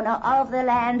corner of the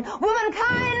land,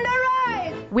 womankind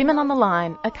arise! Women on the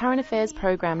Line, a current affairs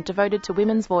program devoted to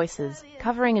women's voices,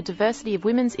 covering a diversity of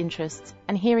women's interests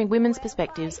and hearing women's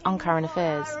perspectives on current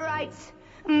affairs. Rights,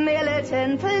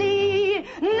 militantly,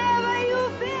 never you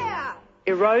fear!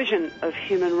 Erosion of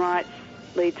human rights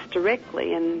leads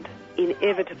directly and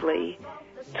inevitably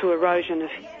to erosion of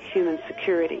human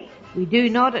security. We do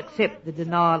not accept the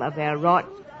denial of our rights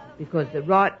because the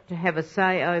right to have a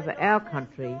say over our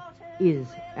country is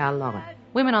our life.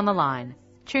 Women on the Line.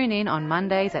 Tune in on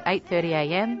Mondays at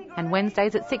 8:30am and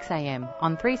Wednesdays at 6am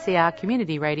on 3CR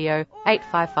Community Radio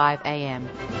 855am.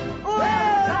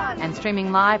 And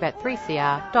streaming live at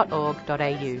 3cr.org.au.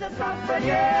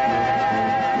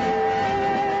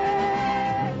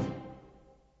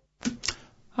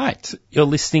 Right, you're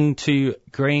listening to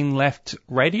Green Left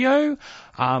Radio.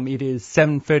 It is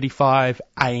 7:35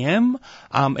 a.m.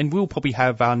 And we'll probably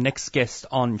have our next guest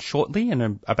on shortly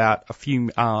in about a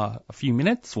few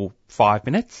minutes or 5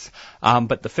 minutes.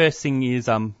 But the first thing is,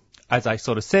 as I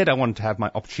sort of said, I wanted to have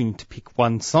my opportunity to pick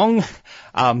one song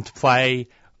to play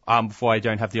before I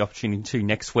don't have the opportunity to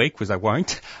next week, because I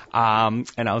won't. And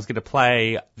I was going to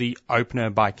play the opener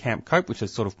by Camp Cope, which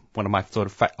is sort of one of my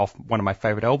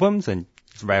favourite albums, and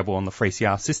it's available on the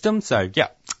 3CR system. So yeah,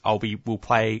 we'll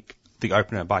play the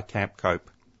opener by Camp Cope.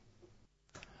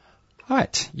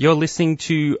 Alright, you're listening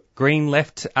to Green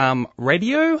Left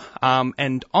Radio,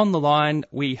 and on the line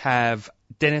we have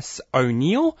Dennis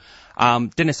O'Neill.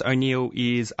 Dennis O'Neill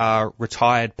is a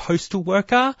retired postal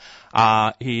worker.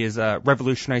 He is a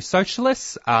revolutionary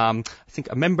socialist. I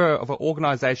think a member of an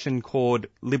organisation called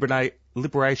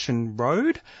Liberation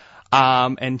Road.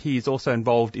 And he's also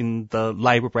involved in the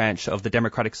Labour branch of the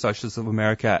Democratic Socialists of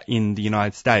America in the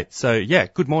United States. So, yeah,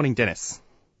 good morning, Dennis.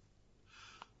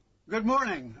 Good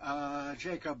morning,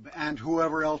 Jacob, and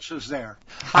whoever else is there.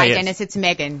 Hi, yes. Dennis, it's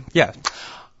Megan. Yeah.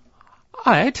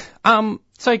 All right.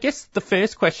 So I guess the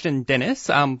first question, Dennis,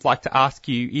 I'd like to ask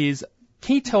you is,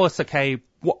 can you tell us,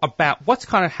 about what's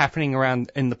kind of happening around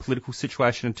in the political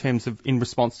situation in terms of in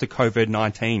response to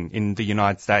COVID-19 in the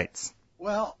United States?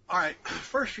 Well, all right.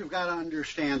 First, you've got to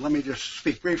understand, let me just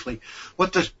speak briefly,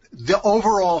 what the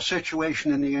overall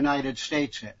situation in the United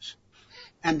States is.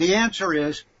 And the answer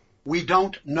is, we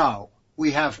don't know.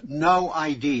 We have no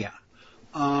idea.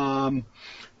 As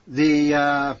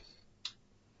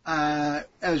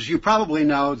you probably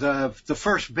know, the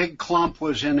first big clump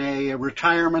was in a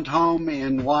retirement home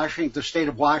in the state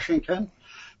of Washington,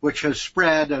 which has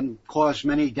spread and caused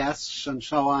many deaths and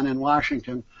so on in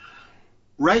Washington.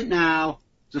 Right now,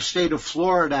 the state of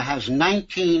Florida has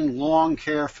 19 long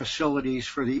care facilities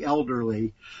for the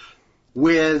elderly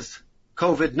with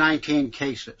COVID-19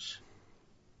 cases.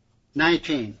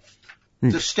 19.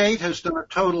 The state has done a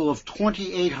total of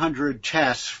 2,800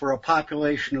 tests for a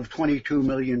population of 22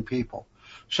 million people.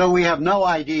 So we have no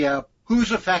idea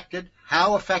who's affected,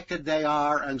 how affected they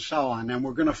are, and so on. And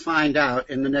we're going to find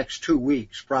out in the next 2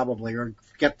 weeks probably, or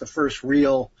get the first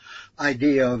real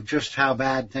idea of just how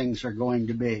bad things are going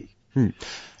to be.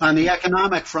 On the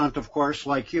economic front, of course,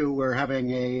 like you, we're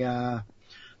having a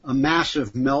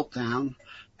massive meltdown.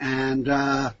 And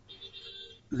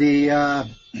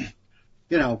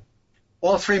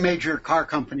all three major car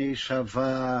companies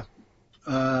have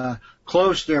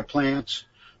closed their plants.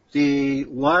 The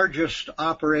largest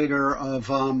operator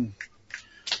of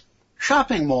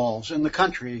shopping malls in the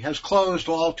country has closed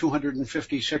all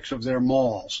 256 of their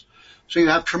malls. So you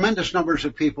have tremendous numbers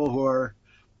of people who are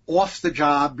off the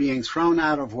job, being thrown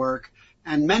out of work,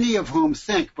 and many of whom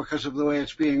think, because of the way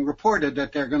it's being reported,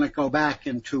 that they're going to go back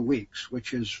in 2 weeks,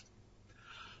 which is,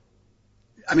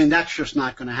 that's just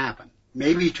not going to happen.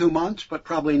 Maybe 2 months, but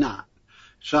probably not.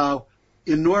 So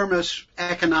enormous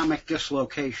economic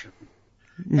dislocation.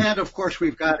 And, of course,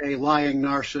 we've got a lying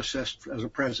narcissist as a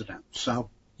president. So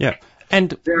yeah. And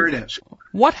there it is.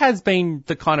 What has been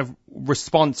the kind of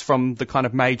response from the kind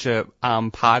of major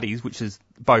parties, which is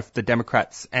both the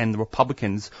Democrats and the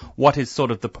Republicans? What is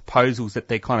sort of the proposals that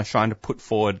they're kind of trying to put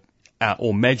forward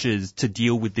or measures to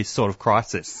deal with this sort of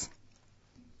crisis?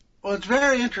 Well, it's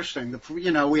very interesting.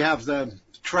 We have the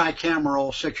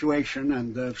tricameral situation,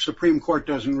 and the Supreme Court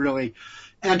doesn't really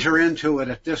enter into it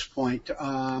at this point.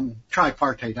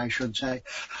 Tripartite, I should say.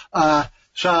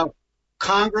 So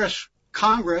Congress,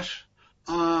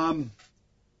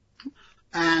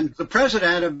 and the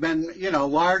president have been,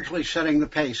 largely setting the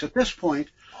pace. At this point,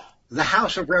 the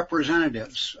House of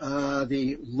Representatives,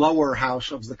 the lower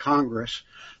house of the Congress,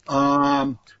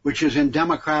 which is in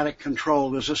Democratic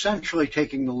control, is essentially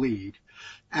taking the lead.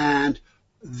 And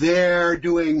they're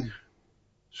doing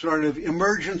sort of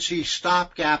emergency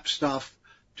stopgap stuff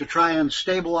to try and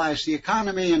stabilize the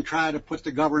economy and try to put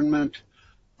the government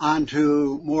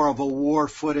onto more of a war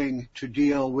footing to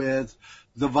deal with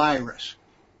the virus.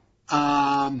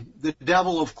 The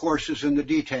devil, of course, is in the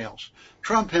details.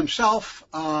 Trump himself,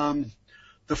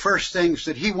 the first things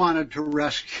that he wanted to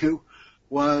rescue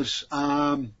was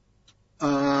the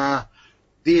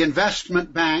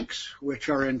investment banks, which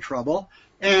are in trouble,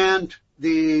 and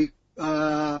the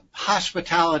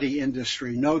hospitality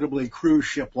industry, notably cruise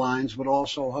ship lines, but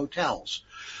also hotels.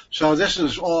 So this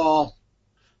is all,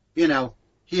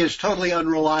 he is totally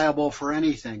unreliable for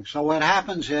anything. So what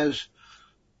happens is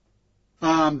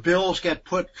bills get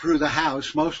put through the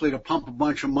House, mostly to pump a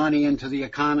bunch of money into the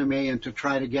economy and to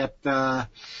try to get the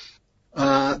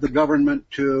government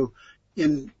to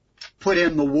put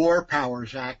in the War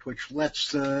Powers Act, which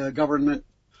lets the government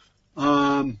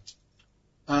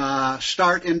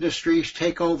start industries,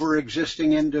 take over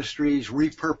existing industries,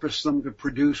 repurpose them to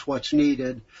produce what's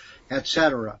needed,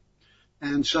 etc.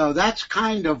 And so that's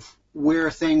kind of where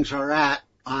things are at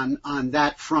on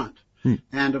that front.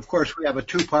 And of course we have a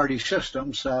two-party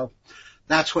system, so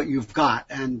that's what you've got.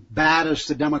 And bad as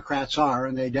the Democrats are,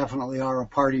 and they definitely are a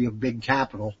party of big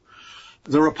capital,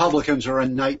 the Republicans are a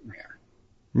nightmare.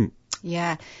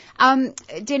 Yeah.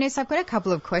 Dennis, I've got a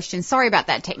couple of questions. Sorry about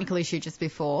that technical issue just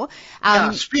before.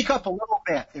 Speak up a little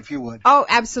bit, if you would. Oh,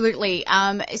 absolutely.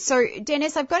 So,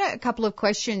 Dennis, I've got a couple of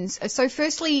questions. So,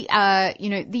 firstly,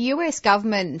 the US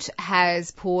government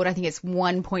has poured, I think it's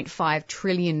 $1.5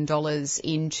 trillion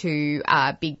into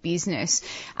big business.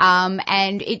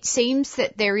 And it seems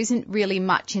that there isn't really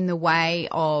much in the way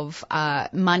of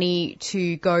money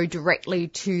to go directly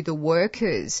to the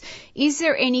workers. Is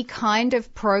there any kind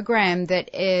of program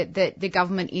that the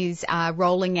government is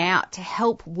rolling out to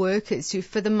help workers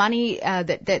for the money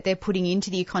that they're putting into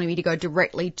the economy to go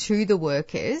directly to the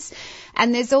workers?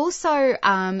 And there's also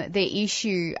the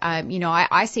issue,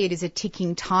 I see it as a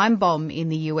ticking time bomb in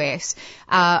the US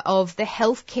of the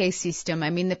healthcare system. I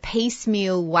mean, the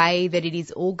piecemeal way that it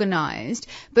is organised,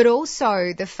 but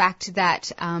also the fact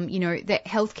that, that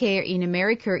healthcare in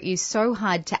America is so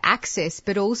hard to access,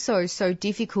 but also so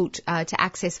difficult to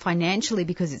access financially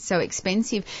because it's so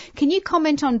expensive. Can you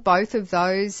comment on both of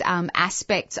those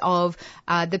aspects of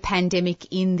the pandemic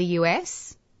in the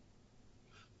US?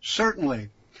 Certainly.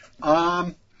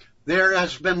 There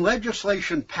has been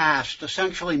legislation passed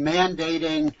essentially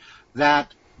mandating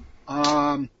that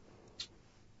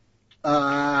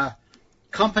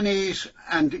companies,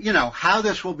 and how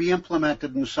this will be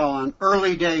implemented and so on,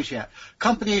 early days yet.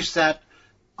 Companies that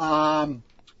are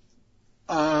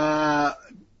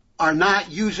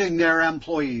not using their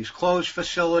employees, close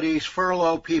facilities,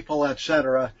 furlough people,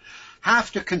 etc.,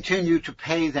 have to continue to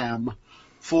pay them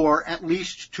for at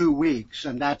least 2 weeks,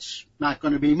 and that's not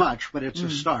going to be much, but it's a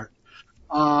start.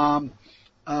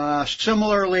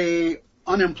 Similarly,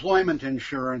 unemployment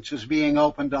insurance is being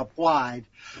opened up wide,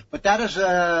 but that is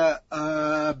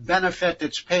a benefit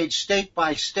that's paid state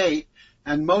by state,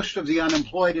 and most of the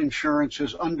unemployed insurance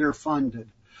is underfunded.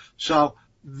 So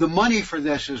the money for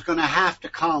this is going to have to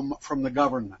come from the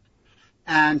government.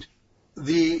 And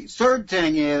the third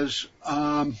thing is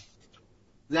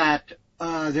that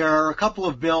there are a couple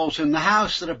of bills in the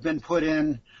House that have been put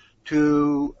in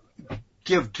to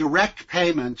give direct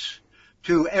payments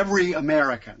to every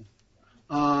American.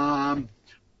 And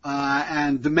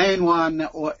the main one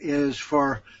is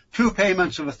for 2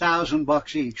 payments of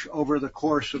 $1,000 each over the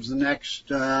course of the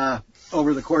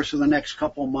next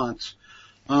couple months.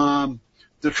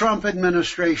 The Trump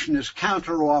administration is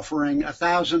counter-offering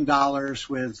 $1,000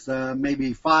 with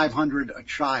maybe $500 a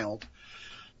child.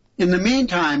 In the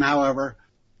meantime, however,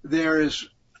 there is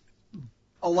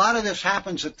a lot of this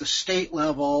happens at the state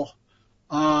level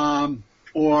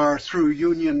or through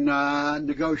union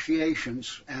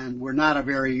negotiations, and we're not a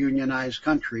very unionized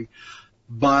country.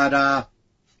 But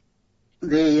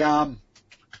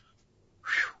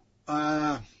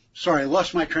sorry, I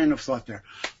lost my train of thought there.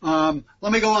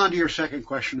 Let me go on to your second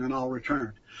question, and I'll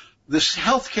return. This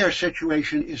healthcare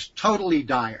situation is totally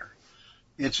dire.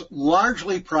 It's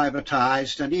largely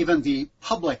privatized, and even the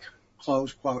public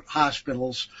close quote,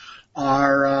 hospitals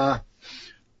are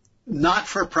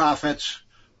not-for-profits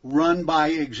run by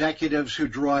executives who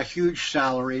draw huge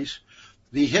salaries.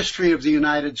 The history of the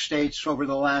United States over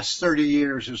the last 30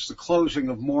 years is the closing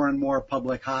of more and more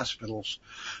public hospitals.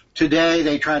 Today,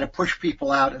 they try to push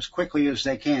people out as quickly as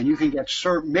they can. You can get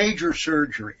major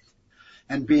surgery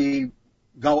and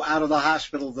go out of the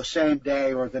hospital the same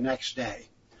day or the next day.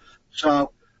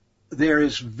 So there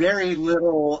is very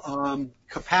little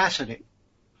capacity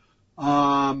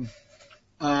to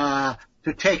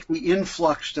take the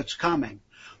influx that's coming.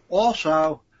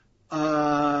 Also,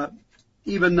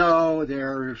 even though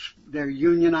they're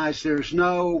unionized, there's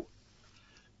no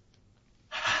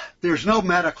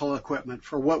medical equipment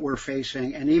for what we're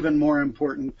facing, and even more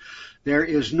important, there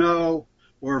is no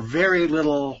or very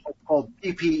little called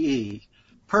PPE,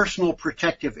 personal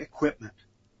protective equipment,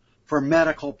 for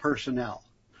medical personnel.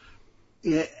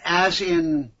 As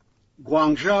in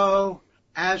Guangzhou,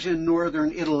 as in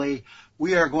northern Italy,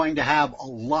 we are going to have a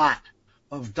lot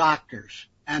of doctors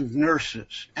and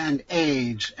nurses and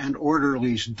aides and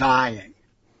orderlies dying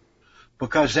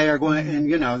because they are going,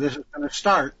 and this is going to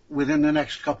start within the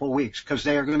next couple of weeks because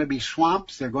they are going to be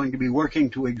swamped, they're going to be working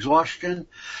to exhaustion,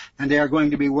 and they are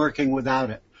going to be working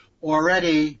without it.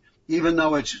 Already, even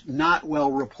though it's not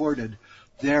well reported,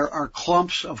 there are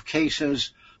clumps of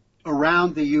cases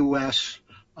around the U.S.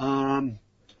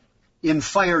 In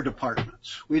fire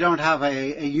departments. We don't have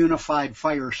a unified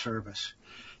fire service.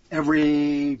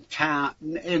 Every town,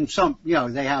 in some,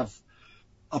 they have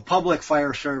a public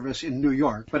fire service in New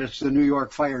York, but it's the New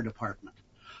York Fire Department.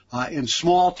 In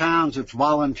small towns, it's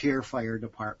volunteer fire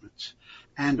departments.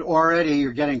 And already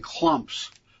you're getting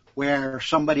clumps where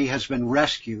somebody has been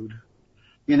rescued,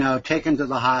 taken to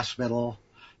the hospital,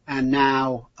 and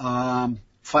now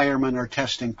firemen are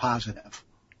testing positive.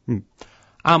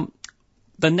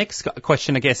 The next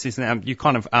question, I guess, is you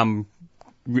kind of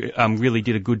really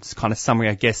did a good kind of summary,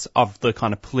 I guess, of the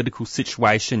kind of political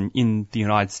situation in the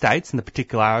United States and the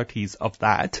particularities of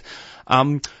that.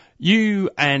 You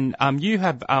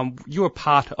are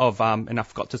part of, and I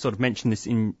forgot to sort of mention this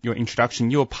in your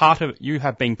introduction. You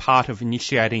have been part of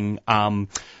initiating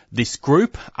this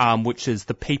group, which is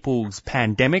the People's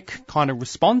Pandemic kind of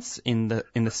response in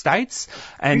the States,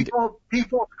 and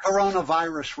People's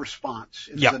Coronavirus Response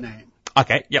is the name.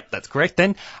 Okay, yep, that's correct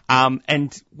then.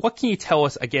 And what can you tell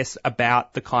us, I guess,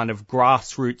 about the kind of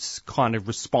grassroots kind of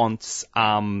response,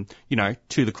 to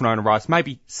the coronavirus?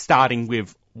 Maybe starting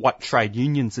with what trade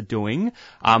unions are doing,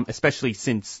 especially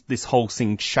since this whole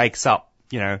thing shakes up,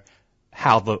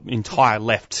 how the entire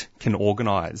left can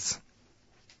organise.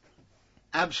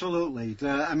 Absolutely.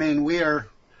 We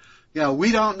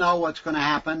don't know what's going to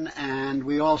happen, and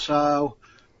we also,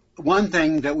 one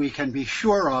thing that we can be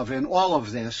sure of in all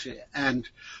of this, and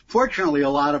fortunately a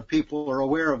lot of people are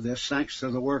aware of this thanks to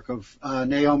the work of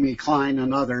Naomi Klein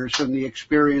and others and the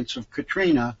experience of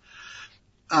Katrina,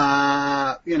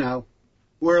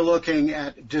 we're looking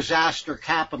at disaster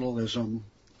capitalism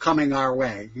coming our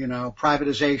way,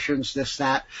 privatizations, this,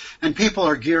 that, and people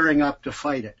are gearing up to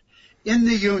fight it. In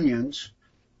the unions,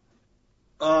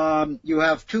 you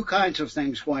have two kinds of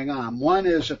things going on. One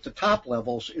is at the top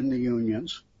levels in the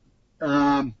unions.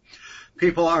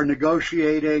 People are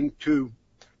negotiating to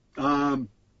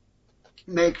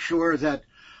make sure that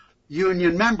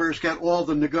union members get all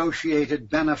the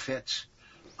negotiated benefits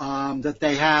that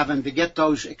they have and to get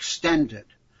those extended.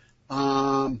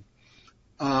 For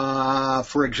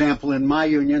example, in my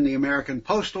union, the American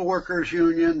Postal Workers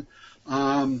Union,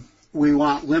 we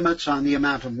want limits on the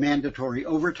amount of mandatory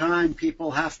overtime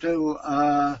people have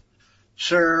to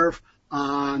serve,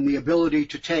 on the ability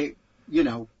to take,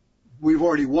 we've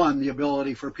already won the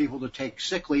ability for people to take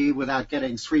sick leave without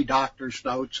getting 3 doctor's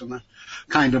notes and the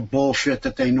kind of bullshit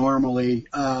that they normally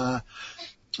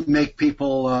make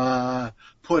people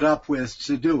put up with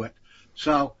to do it.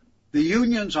 So the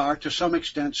unions are, to some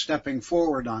extent, stepping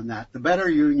forward on that. The better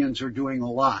unions are doing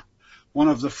a lot. One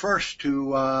of the first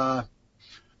to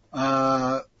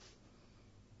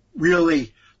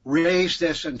really raise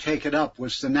this and take it up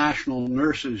was the National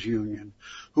Nurses Union,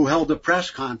 who held a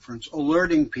press conference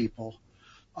alerting people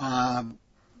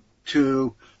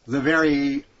to the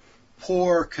very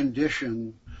poor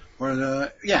condition, or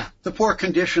the poor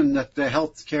condition that the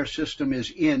healthcare system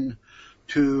is in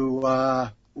to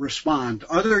respond.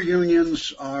 Other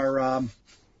unions are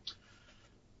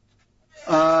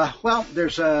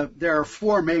there are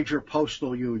 4 major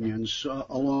postal unions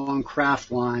along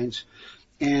craft lines,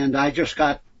 and I just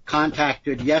got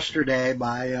contacted yesterday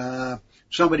by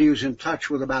somebody who's in touch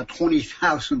with about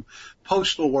 20,000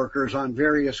 postal workers on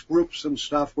various groups and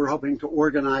stuff. We're hoping to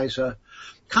organize a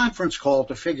conference call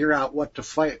to figure out what to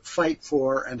fight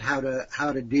for and how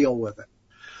to deal with it.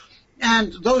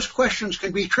 And those questions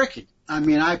can be tricky. I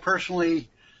mean, I personally,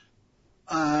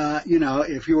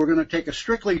 if you were going to take a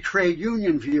strictly trade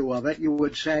union view of it, you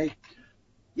would say,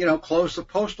 close the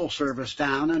Postal Service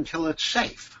down until it's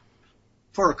safe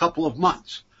for a couple of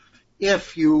months.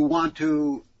 If you want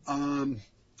to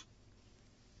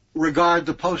regard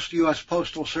the U.S.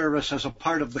 Postal Service as a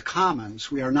part of the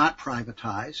commons, we are not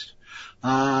privatized.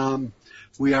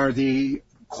 We are the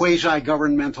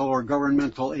quasi-governmental or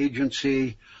governmental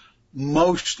agency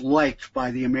most liked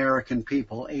by the American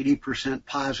people, 80%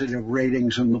 positive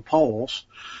ratings in the polls,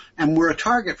 and we're a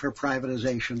target for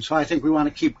privatization. So I think we want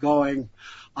to keep going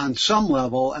on some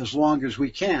level as long as we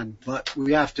can, but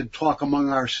we have to talk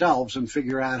among ourselves and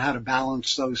figure out how to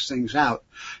balance those things out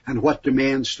and what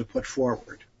demands to put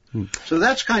forward. So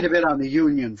that's kind of it on the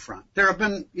union front. There have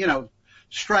been,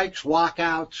 strikes,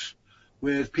 walkouts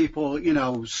with people,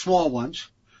 small ones,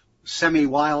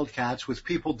 semi-wildcats, with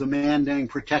people demanding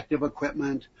protective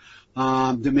equipment,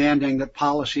 demanding that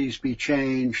policies be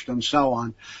changed and so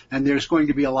on. And there's going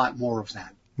to be a lot more of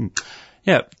that.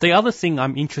 Yeah, the other thing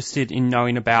I'm interested in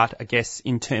knowing about, I guess,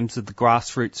 in terms of the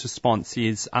grassroots response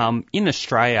is in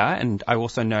Australia, and I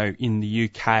also know in the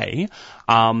UK,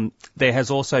 there has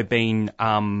also been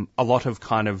a lot of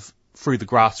kind of through the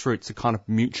grassroots, a kind of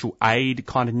mutual aid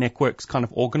kind of networks kind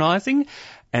of organising.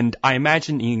 And I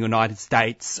imagine in the United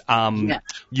States,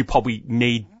 you probably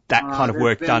need that kind of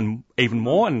work done even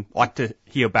more, and like to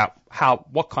hear about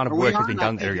what kind of work has been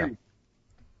done there.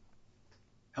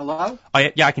 Hello? Oh,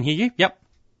 yeah, I can hear you. Yep.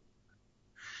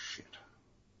 Shit.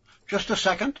 Just a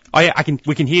second. Oh, yeah,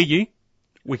 we can hear you.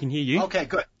 We can hear you. Okay,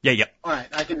 good. Yeah. All right,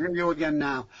 I can hear you again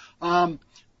now.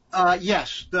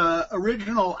 Yes, the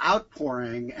original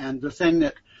outpouring and the thing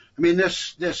that,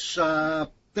 this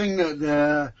thing that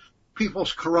the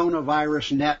People's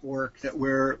Coronavirus Network that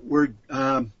we're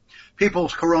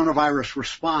People's Coronavirus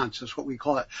Response is what we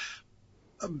call it.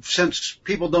 Since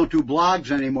people don't do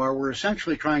blogs anymore, we're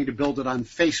essentially trying to build it on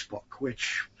Facebook,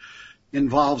 which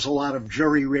involves a lot of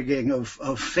jury rigging of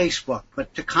Facebook,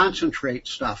 but to concentrate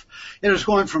stuff. It is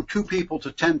going from 2 people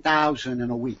to 10,000 in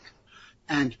a week.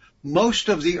 And most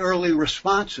of the early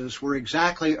responses were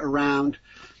exactly around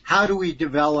how do we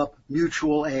develop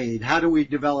mutual aid? How do we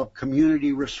develop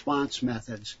community response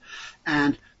methods?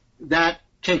 And that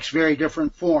takes very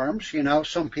different forms.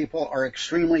 Some people are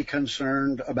extremely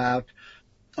concerned about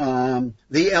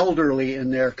the elderly in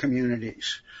their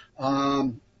communities.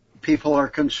 People are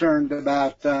concerned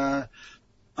about,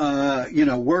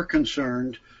 we're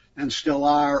concerned and still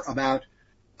are about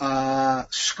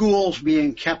schools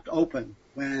being kept open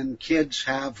when kids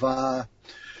have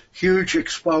huge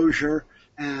exposure,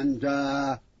 and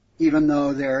even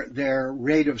though their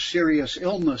rate of serious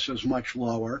illness is much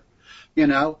lower,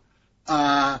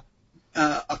 a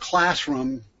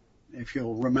classroom, if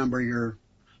you'll remember your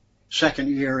second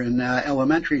year in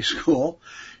elementary school,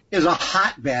 is a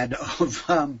hotbed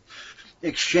of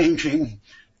exchanging,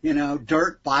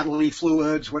 dirt, bodily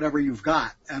fluids, whatever you've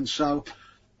got. And so,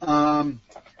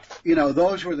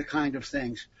 those were the kind of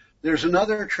things. There's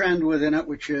another trend within it,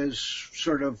 which is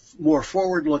sort of more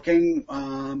forward-looking.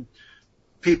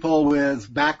 People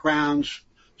with backgrounds,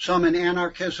 some in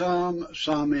anarchism,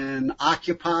 some in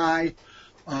Occupy,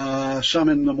 some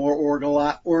in the more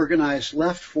organized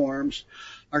left forms,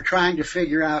 are trying to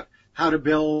figure out how to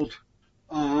build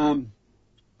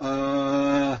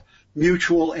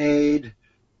mutual aid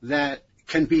that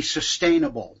can be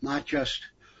sustainable, not just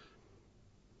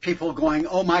people going,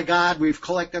 oh my God, we've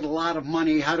collected a lot of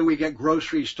money, how do we get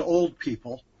groceries to old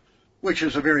people, which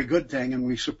is a very good thing and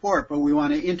we support, but we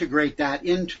want to integrate that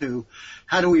into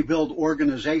how do we build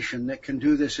organization that can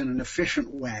do this in an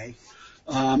efficient way,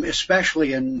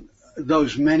 especially in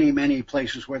those many, many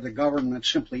places where the government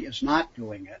simply is not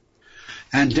doing it,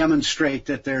 and demonstrate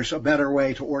that there's a better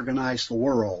way to organize the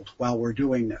world while we're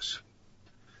doing this.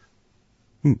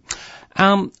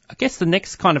 I guess the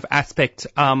next kind of aspect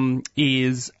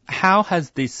is how has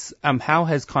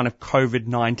kind of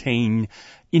COVID-19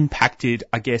 impacted,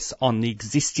 I guess, on the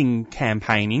existing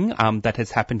campaigning that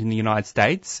has happened in the United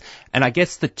States? And I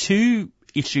guess the two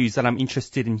issues that I'm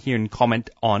interested in hearing comment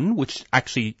on, which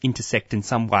actually intersect in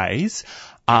some ways,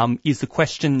 is the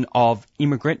question of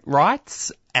immigrant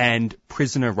rights and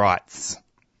prisoner rights.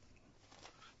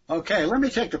 Okay, let me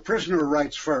take the prisoner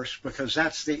rights first, because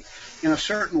that's in a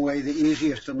certain way, the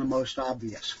easiest and the most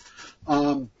obvious.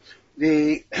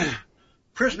 The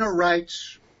prisoner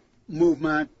rights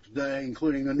movement,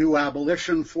 including the new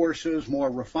abolition forces, more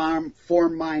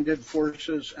reform-minded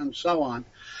forces, and so on,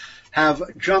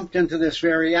 have jumped into this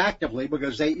very actively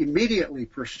because they immediately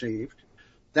perceived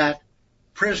that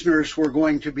prisoners were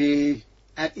going to be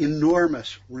at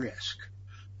enormous risk.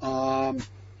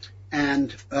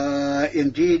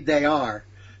 Indeed they are.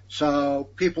 So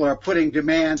people are putting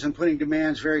demands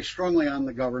very strongly on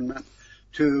the government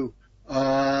to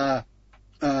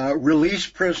release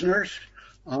prisoners.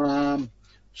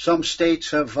 Some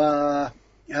states have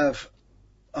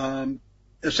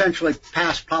essentially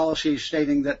passed policies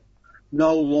stating that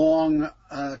no long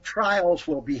trials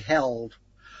will be held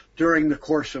during the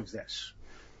course of this.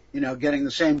 Getting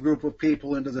the same group of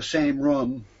people into the same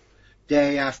room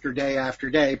day after day after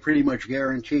day pretty much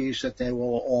guarantees that they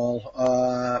will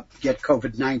all get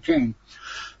COVID-19.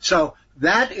 So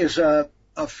that is a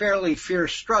fairly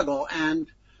fierce struggle, and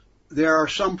there are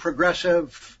some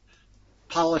progressive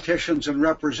politicians and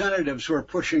representatives who are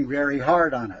pushing very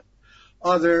hard on it.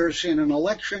 Others in an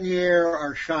election year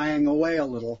are shying away a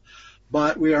little,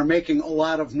 but we are making a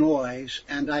lot of noise,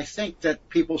 and I think that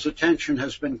people's attention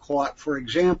has been caught, for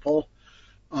example,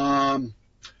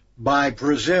 by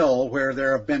Brazil, where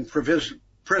there have been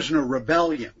prisoner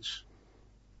rebellions,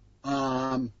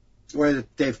 where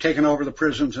they've taken over the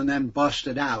prisons and then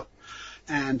busted out.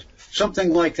 And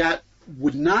something like that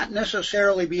would not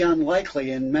necessarily be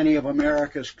unlikely in many of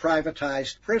America's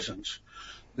privatized prisons.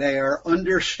 They are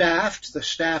understaffed, the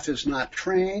staff is not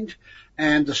trained,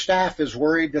 and the staff is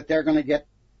worried that they're going to get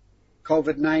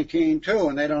COVID-19 too,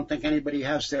 and they don't think anybody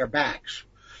has their backs.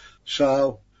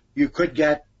 So you could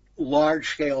get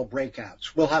large-scale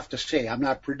breakouts. We'll have to see. I'm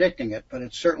not predicting it, but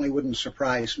it certainly wouldn't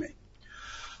surprise me.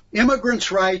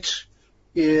 Immigrants' rights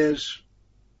is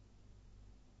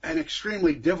an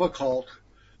extremely difficult,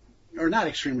 or not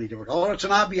extremely difficult, it's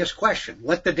an obvious question.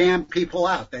 Let the damn people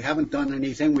out. They haven't done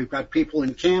anything. We've got people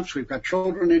in camps. We've got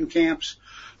children in camps.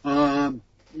 Deal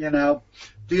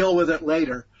with it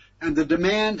later. And the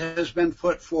demand has been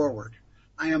put forward.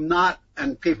 I am not,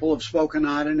 and people have spoken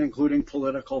on it, including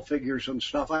political figures and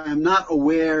stuff, I am not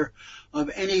aware of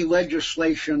any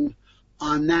legislation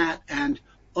on that. And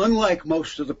unlike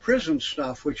most of the prison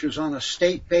stuff, which is on a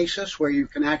state basis where you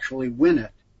can actually win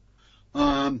it,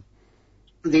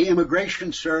 the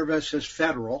Immigration Service is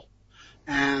federal,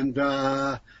 and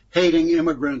hating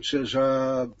immigrants is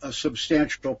a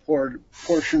substantial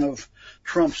portion of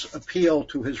Trump's appeal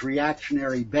to his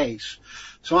reactionary base.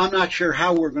 So I'm not sure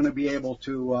how we're going to be able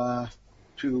to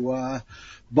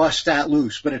bust that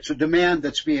loose, but it's a demand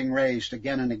that's being raised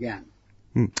again and again.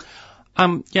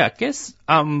 I guess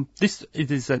this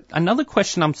is another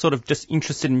question I'm sort of just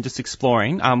interested in just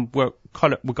exploring. We've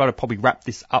got to probably wrap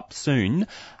this up soon.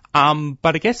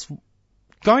 But I guess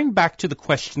going back to the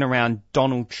question around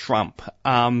Donald Trump,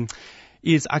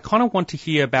 is I kind of want to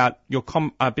hear about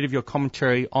a bit of your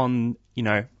commentary on,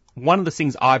 one of the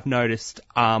things I've noticed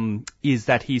is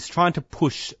that he's trying to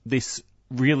push this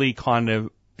really kind of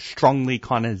strongly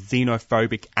kind of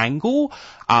xenophobic angle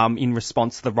in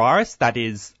response to the virus. That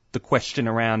is the question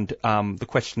around the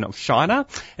question of China.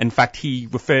 In fact, he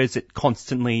refers it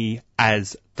constantly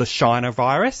as the China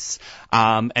virus.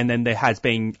 And then there has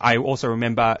been, I also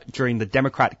remember during the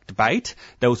Democratic debate,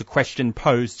 there was a question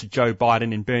posed to Joe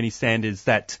Biden and Bernie Sanders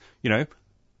that,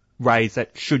 raised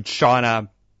that should China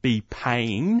be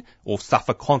paying or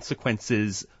suffer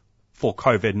consequences for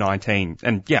COVID-19?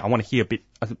 And I want to hear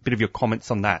a bit of your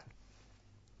comments on that.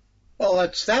 Well,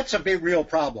 that's a big real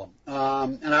problem.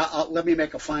 And let me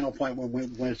make a final point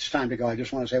when it's time to go. I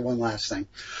just want to say one last thing.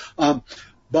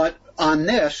 But on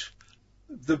this,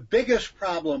 the biggest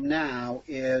problem now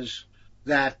is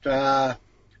that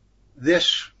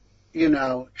this,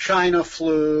 China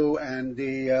flu and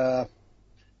the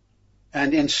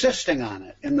and insisting on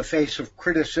it in the face of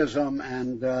criticism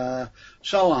and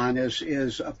so on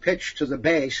is a pitch to the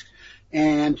base,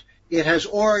 and it has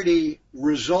already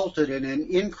resulted in an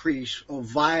increase of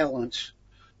violence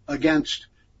against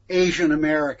Asian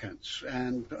Americans,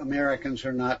 and Americans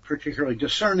are not particularly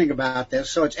discerning about this,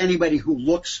 so it's anybody who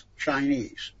looks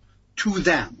Chinese to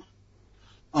them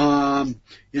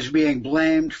is being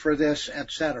blamed for this,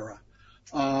 etc.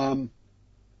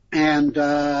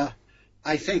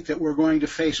 I think that we're going to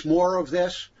face more of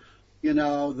this.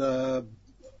 The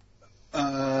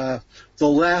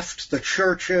left, the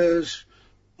churches,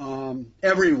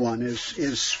 everyone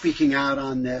is speaking out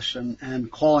on this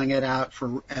and calling it out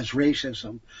as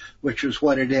racism, which is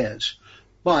what it is.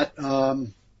 But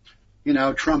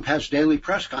Trump has daily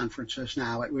press conferences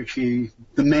now at which the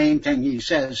main thing he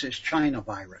says is China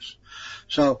virus.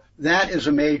 So that is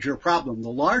a major problem. The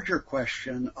larger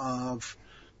question of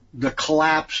the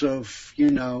collapse of,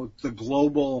 the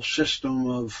global system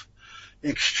of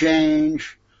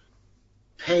exchange,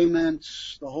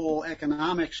 payments, the whole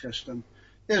economic system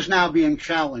is now being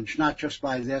challenged, not just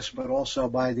by this, but also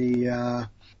by the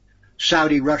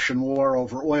Saudi-Russian war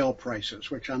over oil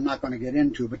prices, which I'm not going to get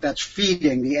into, but that's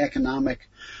feeding the economic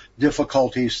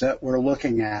difficulties that we're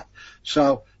looking at.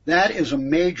 So that is a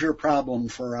major problem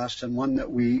for us and one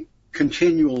that we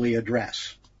continually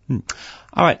address.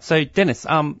 All right, so Dennis,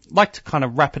 like to kind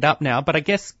of wrap it up now, but I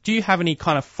guess, do you have any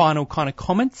kind of final kind of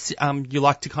comments you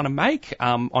like to kind of make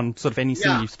on sort of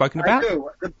anything you've spoken about? I do.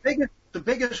 The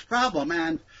biggest problem,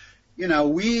 and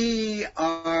we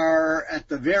are at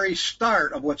the very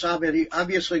start of what's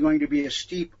obviously going to be a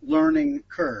steep learning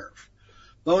curve.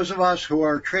 Those of us who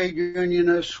are trade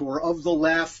unionists, who are of the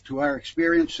left, who are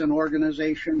experienced in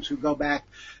organizations, who go back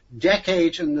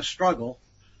decades in the struggle,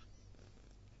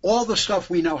 all the stuff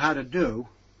we know how to do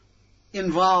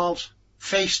involves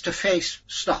face-to-face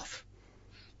stuff,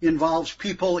 involves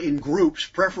people in groups,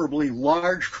 preferably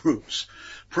large groups,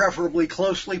 preferably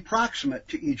closely proximate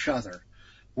to each other,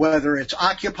 whether it's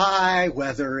Occupy,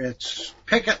 whether it's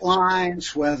picket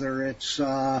lines, whether it's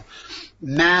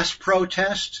mass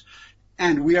protests.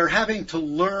 And we are having to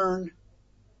learn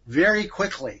very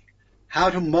quickly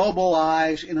how to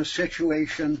mobilize in a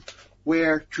situation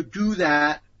where to do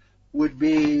that would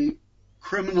be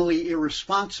criminally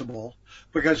irresponsible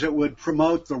because it would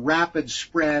promote the rapid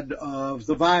spread of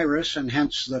the virus and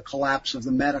hence the collapse of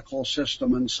the medical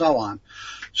system and so on.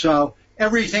 So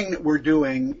everything that we're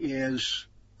doing is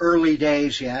early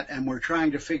days yet, and we're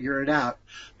trying to figure it out.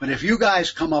 But if you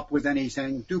guys come up with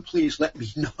anything, do please let me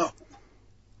know.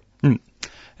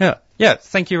 Yeah.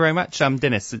 Thank you very much,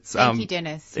 Dennis. Thank you,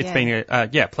 Dennis. It's been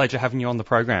a pleasure having you on the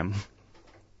program.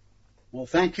 Well,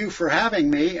 thank you for having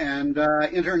me, and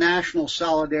international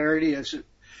solidarity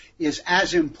is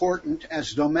as important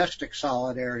as domestic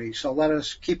solidarity, so let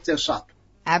us keep this up.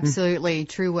 Absolutely.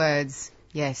 True words.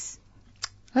 Yes.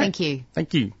 Thank you.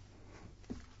 Thank you.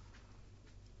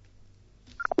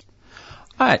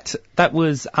 All right, that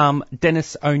was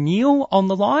Dennis O'Neill on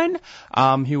the line,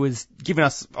 who was giving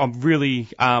us a really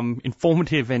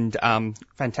informative and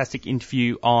fantastic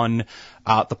interview on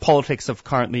the politics of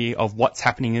currently of what's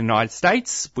happening in the United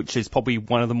States, which is probably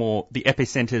one of the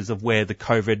epicenters of where the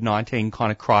COVID-19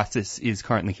 kind of crisis is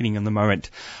currently hitting in the moment.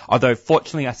 Although,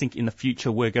 fortunately, I think in the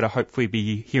future we're going to hopefully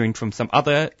be hearing from some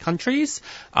other countries,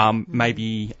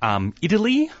 maybe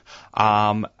Italy,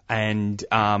 and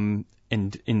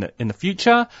in the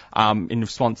future, in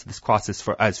response to this crisis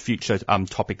as future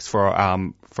topics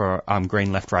for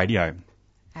Green Left Radio.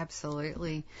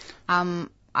 Absolutely.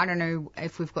 I don't know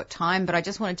if we've got time, but I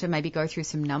just wanted to maybe go through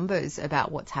some numbers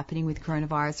about what's happening with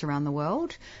coronavirus around the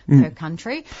world per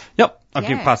country. Yep. I'll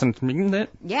give pass on to me there.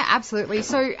 Yeah, absolutely.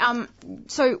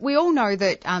 So we all know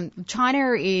that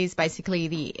China is basically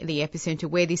the epicenter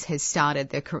where this has started,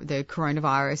 the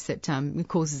coronavirus that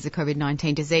causes the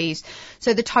COVID-19 disease.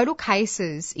 So the total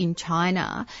cases in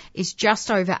China is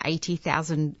just over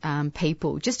 80,000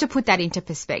 people. Just to put that into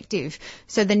perspective,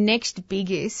 so the next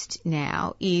biggest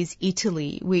now is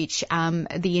Italy, which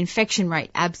the infection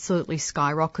rate absolutely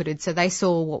skyrocketed. So they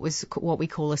saw what we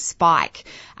call a spike,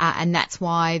 and that's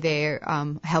why their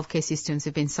healthcare systems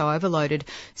have been so overloaded.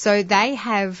 So they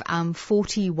have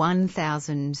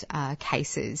 41,000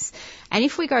 cases. And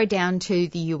if we go down to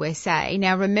the USA,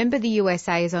 now remember the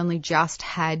USA has only just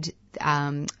had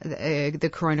the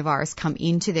coronavirus come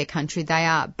into their country. They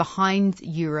are behind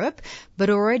Europe, but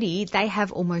already they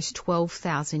have almost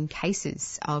 12,000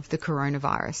 cases of the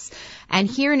coronavirus. And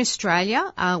here in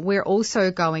Australia, we're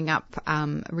also going up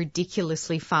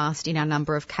ridiculously fast in our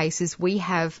number of cases. We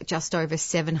have just over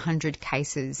 700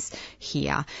 cases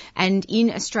here. And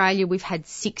in Australia, we've had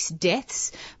 6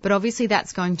 deaths, but obviously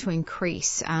that's going to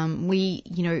increase.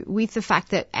 With the fact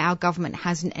that our government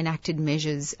hasn't enacted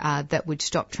measures that would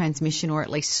stop transmission or at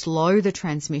least slow the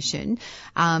transmission,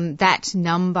 that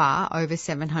number over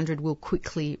 700 will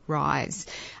quickly rise.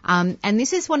 And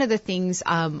this is one of the things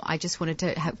I just wanted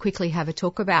to quickly have a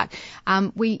talk about.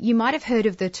 You might have heard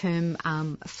of the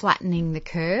term flattening the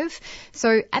curve.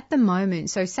 So at the moment,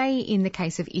 so say in the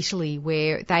case of Italy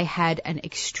where they had an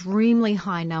extremely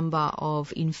high number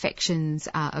of infections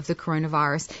of the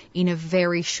coronavirus in a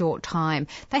very short time,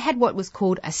 they had what was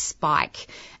called a spike.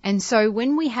 And so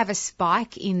when we have a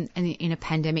spike in in a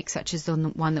pandemic such as the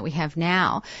one that we have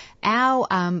now,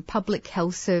 our public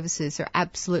health services are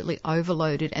absolutely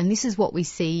overloaded, and this is what we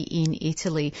see in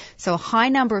Italy. So a high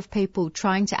number of people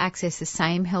trying to access the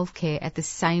same healthcare at the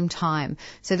same time.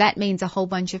 So that means a whole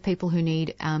bunch of people who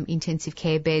need intensive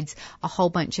care beds, a whole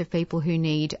bunch of people who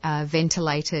need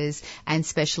ventilators and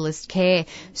specialist care.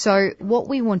 So what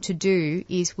we want to do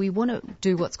is we want to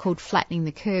do what's called flattening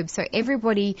the curve. So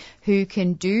everybody who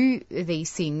can do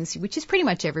these things, which is pretty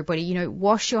much everybody, you know,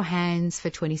 wash your hands for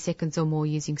 20 seconds or more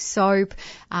using soap,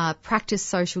 practice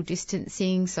social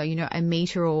distancing, so, you know, a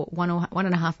metre or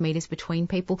 1.5 metres between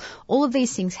people. All of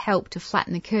these things help to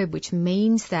flatten the curve, which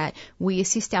means that we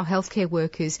assist our healthcare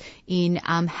workers in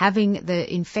having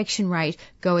the infection rate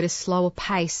go at a slower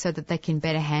pace so that they can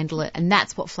better handle it. And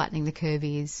that's what flattening the curve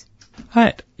is. All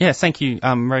right. Yeah, thank you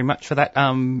very much for that,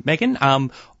 Megan.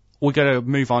 We're going to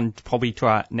move on probably to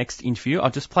our next interview. I'll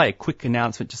just play a quick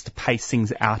announcement just to pace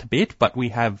things out a bit, but we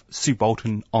have Sue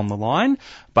Bolton on the line,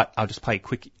 but I'll just play a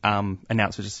quick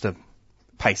announcement just to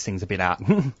pace things a bit out.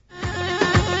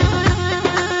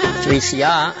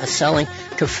 3CR are selling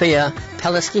keffiyeh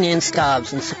Palestinian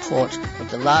scarves in support of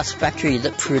the last factory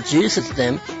that produces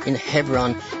them in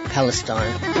Hebron,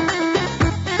 Palestine.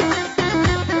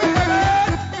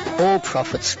 All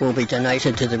profits will be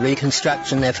donated to the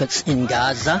reconstruction efforts in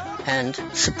Gaza and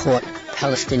support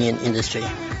Palestinian industry.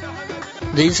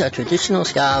 These are traditional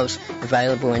scarves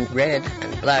available in red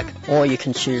and black, or you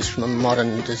can choose from a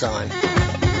modern design.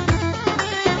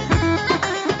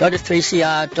 Go to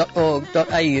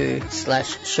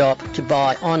 3cr.org.au/shop to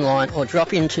buy online or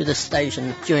drop into the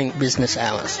station during business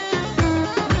hours.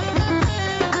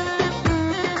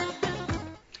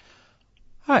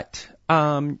 Right.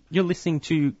 You're listening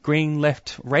to Green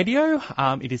Left Radio.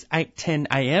 It is 8:10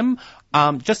 a.m.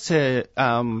 Just to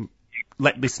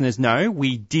let listeners know,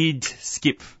 we did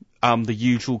skip the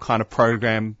usual kind of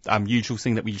program, usual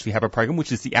thing that we usually have a program,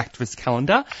 which is the activist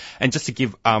calendar. And just to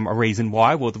give a reason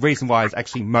why, well, the reason why is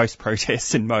actually most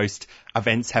protests and most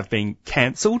events have been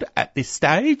cancelled at this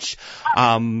stage.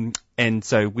 And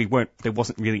so there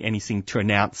wasn't really anything to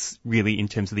announce really in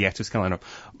terms of the activist calendar.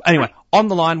 Anyway, on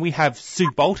the line we have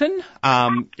Sue Bolton,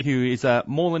 who is a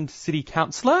Moreland City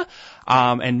Councillor,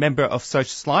 and member of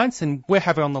Socialist Alliance, and we're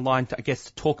having her on the line to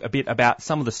talk a bit about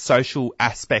some of the social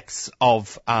aspects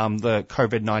of, the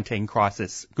COVID-19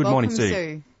 crisis. Good morning,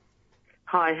 Sue.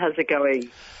 Hi, how's it going?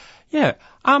 Yeah.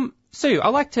 Sue, I'd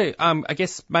like to,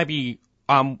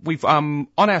 we've, on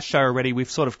our show already, we've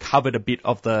sort of covered a bit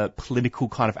of the political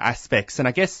kind of aspects. And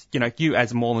I guess, you know, you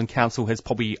as Moreland Council is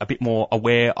probably a bit more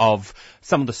aware of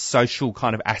some of the social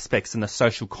kind of aspects and the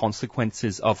social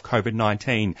consequences of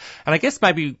COVID-19. And I guess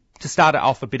maybe to start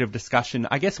off a bit of discussion,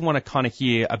 I guess I want to kind of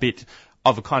hear a bit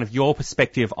of a kind of your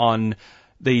perspective on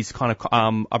these kind of,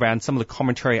 around some of the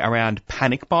commentary around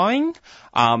panic buying,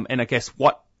 and I guess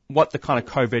what the kind of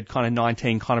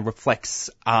COVID-19 kind of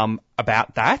reflects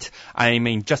about that. I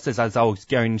mean, just as I was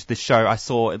going into this show, I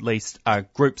saw at least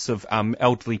groups of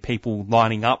elderly people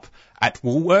lining up at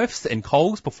Woolworths and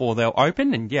Coles before they'll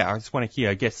open. And yeah, I just want to hear,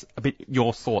 I guess, a bit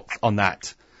your thoughts on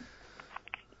that.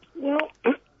 Well,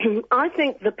 I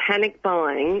think the panic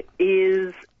buying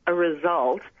is a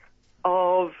result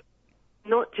of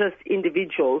not just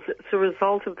individuals, it's a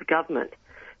result of the government.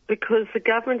 Because the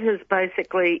government has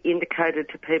basically indicated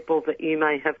to people that you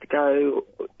may have to go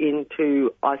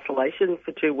into isolation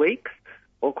for 2 weeks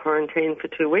or quarantine for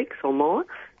 2 weeks or more,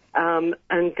 and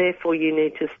therefore you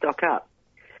need to stock up.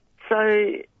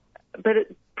 So, but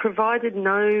it provided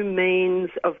no means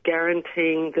of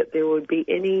guaranteeing that there would be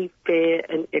any fair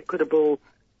and equitable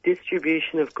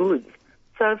distribution of goods.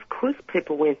 So, of course,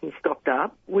 people went and stocked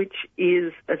up, which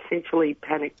is essentially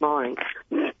panic buying.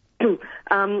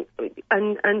 And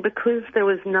because there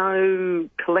was no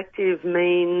collective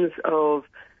means of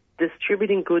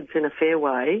distributing goods in a fair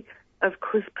way, of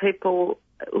course people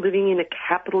living in a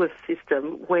capitalist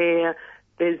system where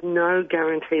there's no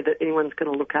guarantee that anyone's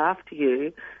going to look after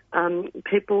you,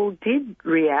 people did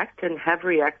react and have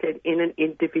reacted in an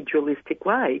individualistic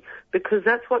way, because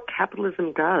that's what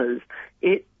capitalism does.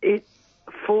 It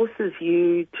forces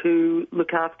you to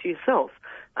look after yourself.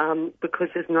 Because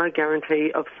there's no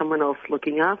guarantee of someone else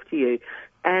looking after you.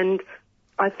 And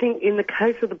I think in the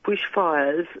case of the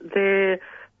bushfires,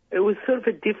 it was sort of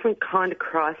a different kind of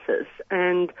crisis,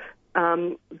 and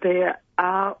there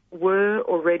were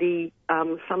already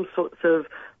some sorts of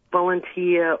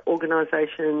volunteer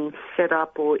organisations set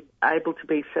up or able to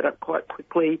be set up quite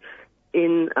quickly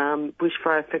in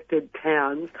bushfire-affected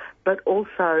towns, but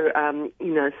also,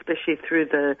 especially through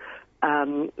the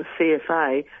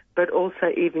CFA, but also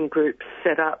even groups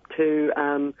set up to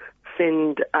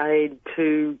send aid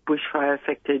to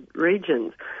bushfire-affected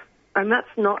regions. And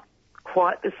that's not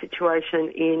quite the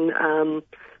situation in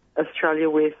Australia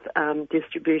with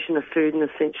distribution of food and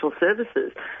essential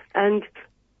services. And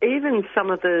even some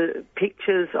of the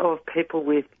pictures of people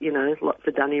with, lots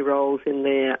of dunny rolls in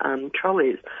their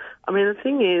trolleys. I mean, the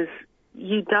thing is,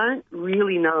 you don't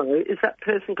really know, is that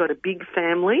person got a big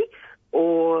family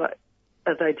or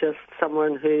are they just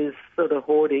someone who's sort of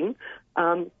hoarding?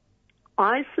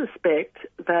 I suspect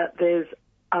that there's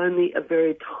only a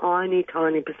very tiny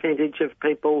percentage of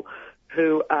people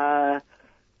who are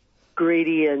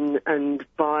greedy and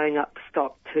buying up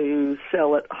stock to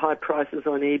sell at high prices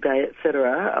on eBay,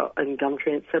 etc., and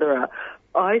Gumtree, etc.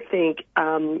 I think,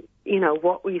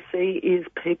 what we see is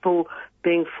people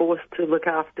being forced to look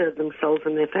after themselves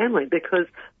and their family because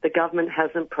the government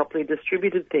hasn't properly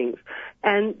distributed things.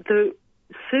 And the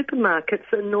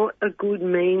supermarkets are not a good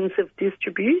means of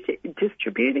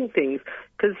distributing things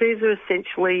because these are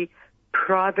essentially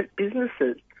private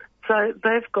businesses. So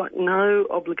they've got no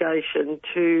obligation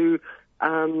to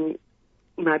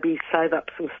maybe save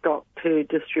up some stock to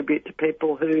distribute to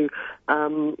people who,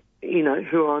 who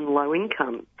are on low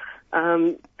income.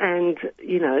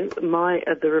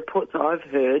 The reports I've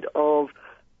heard of,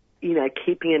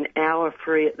 keeping an hour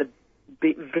free at the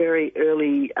very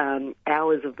early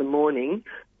hours of the morning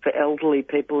for elderly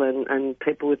people and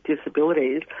people with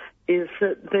disabilities is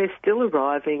that they're still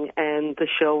arriving and the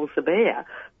shelves are bare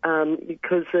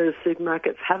because the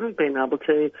supermarkets haven't been able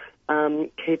to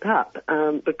keep up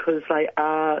because they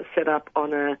are set up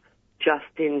on a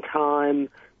just-in-time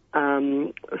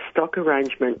stock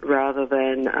arrangement rather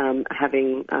than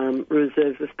having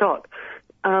reserves of stock.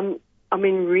 In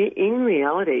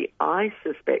reality, I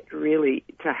suspect really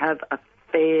to have a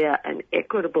fair and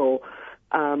equitable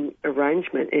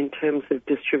arrangement in terms of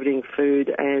distributing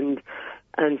food and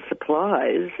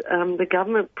supplies, the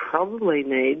government probably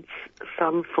needs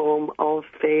some form of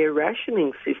fair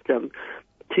rationing system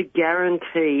to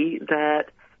guarantee that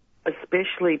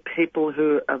especially people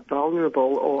who are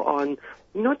vulnerable or on,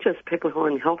 not just people who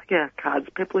are on healthcare cards,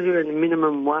 people who are in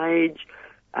minimum wage,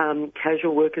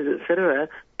 casual workers, etc.,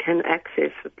 can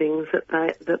access the things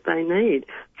that they need.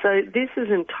 So this is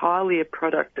entirely a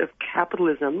product of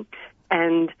capitalism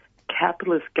and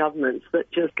capitalist governments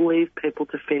that just leave people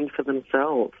to fend for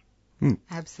themselves.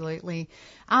 Absolutely.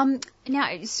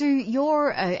 Now, Sue,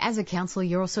 you're, as a councillor,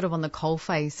 you're sort of on the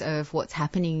coalface of what's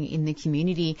happening in the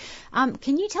community.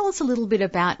 Can you tell us a little bit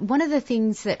about one of the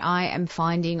things that I am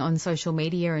finding on social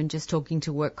media and just talking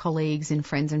to work colleagues and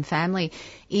friends and family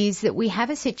is that we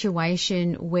have a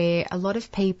situation where a lot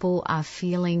of people are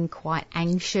feeling quite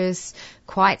anxious,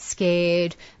 quite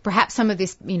scared. Perhaps some of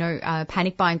this,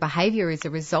 panic buying behaviour is a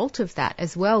result of that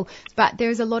as well. But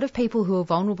there's a lot of people who are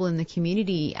vulnerable in the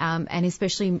community, and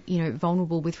especially,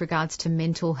 vulnerable with regards to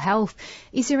mental health.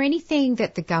 Is there anything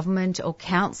that the government or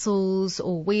councils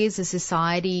or we as a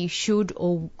society should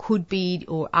or could be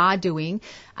or are doing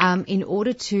in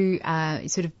order to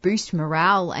sort of boost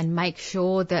morale and make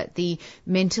sure that the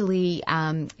mentally,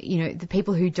 the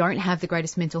people who don't have the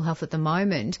greatest mental health at the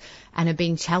moment and are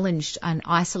being challenged and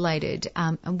isolated,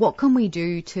 and what can we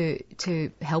do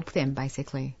to help them,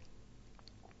 basically?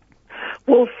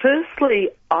 Well, firstly,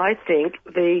 I think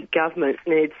the government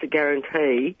needs to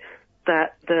guarantee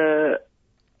that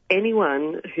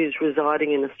anyone who's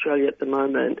residing in Australia at the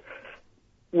moment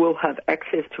will have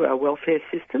access to our welfare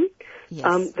system.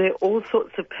 Yes. There are all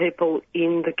sorts of people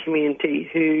in the community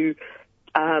who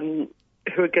are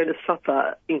going to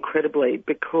suffer incredibly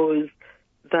because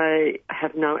they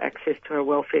have no access to our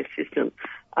welfare system.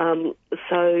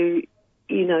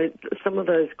 Some of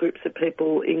those groups of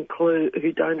people include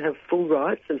who don't have full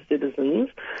rights as citizens,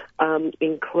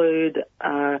 include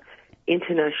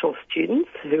international students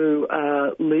who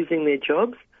are losing their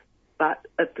jobs, but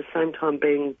at the same time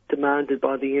being demanded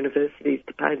by the universities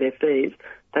to pay their fees.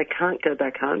 They can't go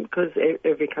back home because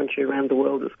every country around the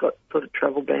world has got sort of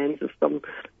travel bans of some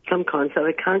kind, so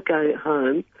they can't go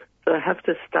home, so they have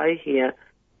to stay here.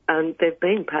 They've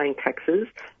been paying taxes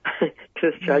to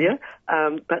Australia,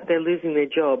 but they're losing their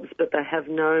jobs, but they have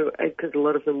no, because a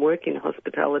lot of them work in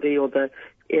hospitality or the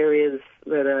areas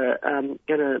that are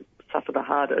going to suffer the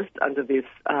hardest under this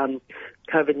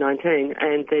COVID-19,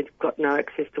 and they've got no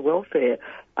access to welfare.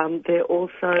 There are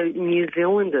also New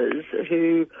Zealanders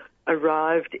who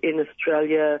arrived in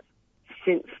Australia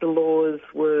since the laws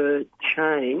were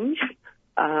changed.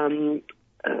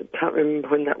 Can't remember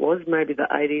when that was, maybe the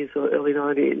 80s or early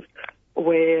 90s,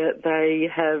 where they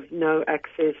have no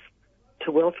access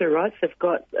to welfare rights. They've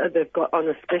got on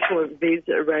a special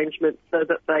visa arrangement so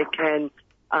that they can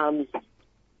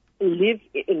live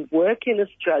and work in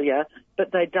Australia,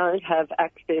 but they don't have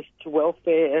access to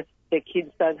welfare, their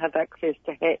kids don't have access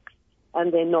to HECS,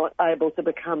 and they're not able to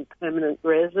become permanent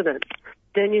residents.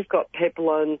 Then you've got people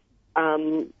on,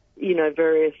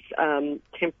 various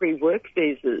temporary work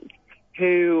visas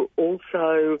who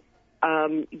also,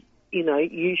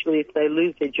 usually if they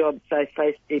lose their jobs, they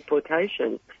face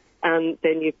deportation. And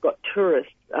then you've got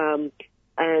tourists and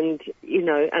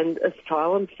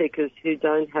asylum seekers who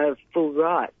don't have full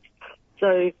rights.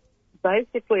 So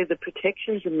basically the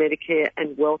protections of Medicare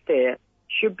and welfare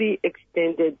should be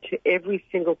extended to every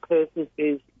single person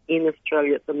who's in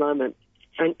Australia at the moment,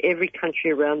 and every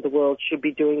country around the world should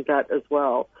be doing that as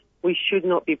well. We should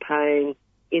not be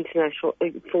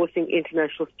forcing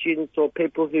international students or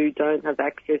people who don't have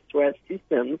access to our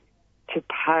system to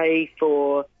pay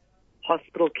for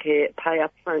hospital care, pay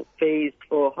upfront fees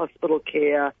for hospital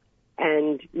care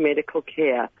and medical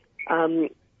care.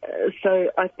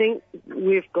 So I think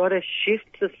we've got to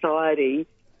shift society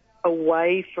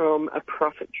away from a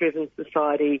profit-driven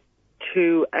society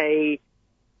to a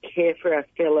care for our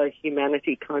fellow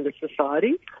humanity kind of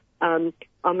society. I'm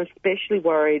especially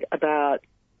worried about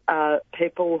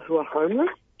people who are homeless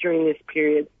during this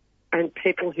period and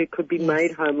people who could be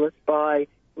made homeless by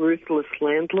ruthless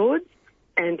landlords.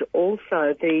 And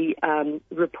also the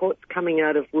reports coming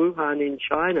out of Wuhan in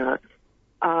China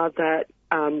are that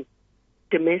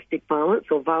domestic violence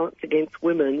or violence against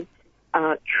women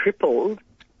tripled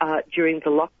during the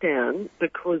lockdown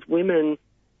because women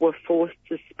were forced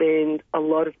to spend a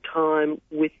lot of time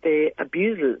with their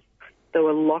abusers. They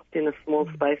were locked in a small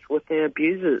space with their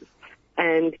abusers.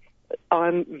 And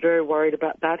I'm very worried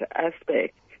about that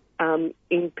aspect,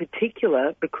 in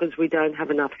particular because we don't have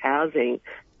enough housing.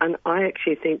 And I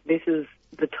actually think this is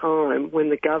the time when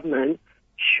the government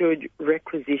should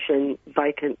requisition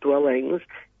vacant dwellings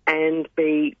and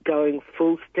be going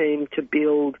full steam to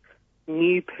build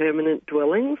new permanent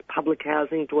dwellings, public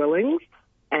housing dwellings,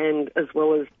 and as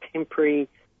well as temporary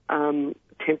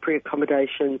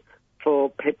accommodation for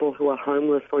people who are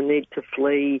homeless or need to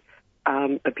flee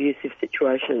abusive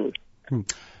situations.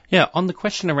 Yeah, on the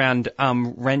question around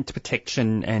rent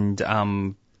protection and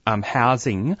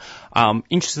housing,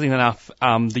 interestingly enough,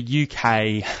 the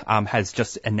UK has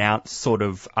just announced sort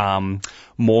of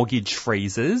mortgage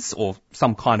freezes or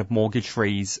some kind of mortgage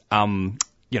freeze,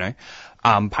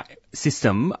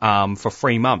 system for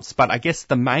 3 months. But I guess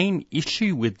the main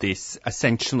issue with this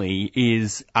essentially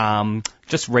is,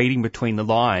 just reading between the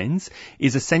lines,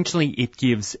 is essentially it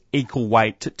gives equal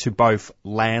weight to both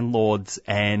landlords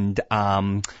and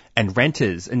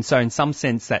renters. And so in some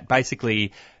sense that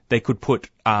basically they could put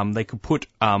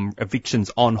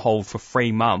evictions on hold for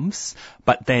 3 months,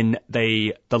 but then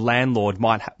the landlord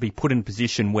might be put in a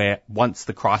position where once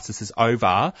the crisis is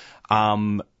over,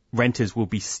 renters will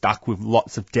be stuck with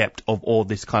lots of debt of all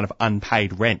this kind of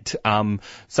unpaid rent.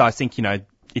 So I think,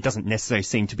 it doesn't necessarily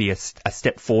seem to be a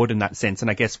step forward in that sense.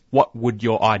 And I guess what would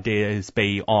your ideas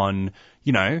be on,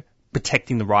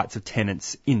 protecting the rights of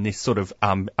tenants in this sort of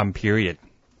period?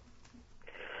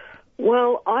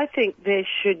 Well, I think there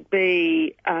should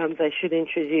be, they should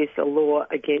introduce a law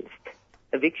against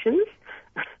evictions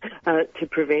to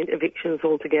prevent evictions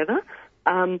altogether.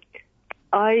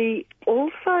 I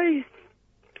also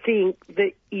think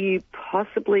that you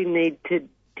possibly need to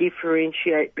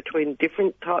differentiate between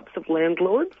different types of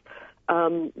landlords.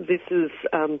 This is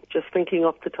just thinking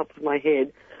off the top of my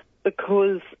head,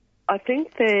 because I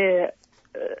think there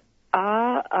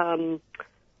are,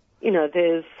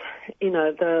 there's,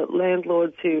 the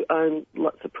landlords who own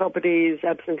lots of properties,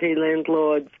 absentee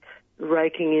landlords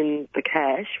raking in the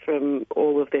cash from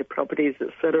all of their properties,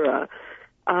 etc.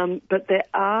 But there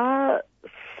are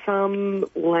some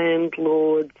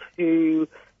landlords who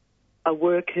are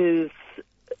workers,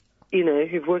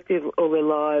 who've worked there all their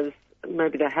lives.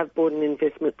 Maybe they have bought an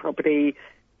investment property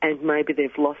and maybe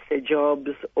they've lost their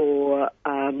jobs or,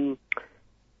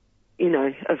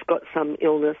 have got some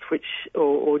illness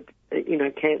or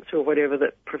cancer or whatever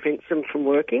that prevents them from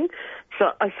working.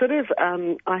 So I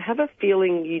I have a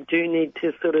feeling you do need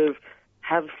to sort of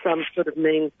have some sort of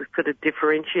means of sort of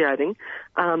differentiating.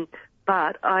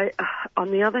 But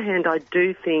on the other hand, I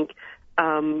do think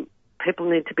people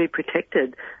need to be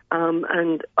protected.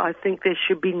 And I think there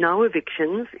should be no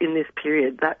evictions in this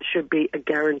period. That should be a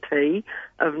guarantee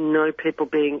of no people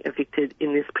being evicted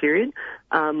in this period.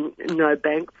 No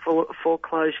bank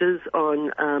foreclosures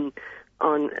on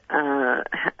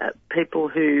people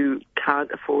who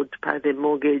can't afford to pay their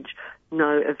mortgage.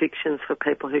 No evictions for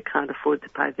people who can't afford to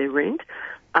pay their rent.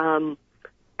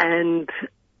 And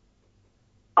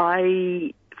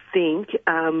I think,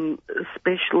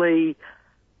 especially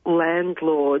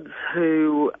landlords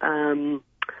who,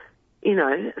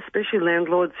 especially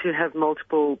landlords who have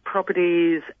multiple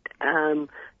properties,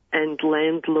 and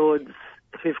landlords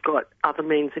who've got other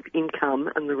means of income,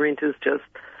 and the renters just,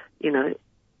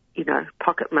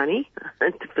 pocket money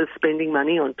for spending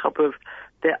money on top of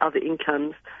their other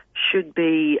incomes, should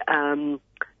be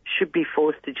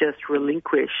forced to just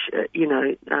relinquish,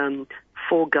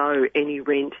 forego any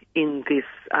rent in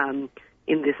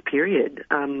this period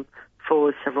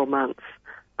for several months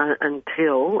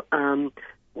until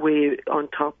we're on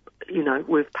top.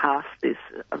 We've passed this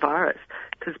virus,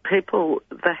 because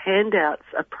the handouts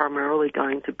are primarily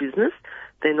going to business.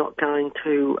 They're not going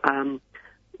to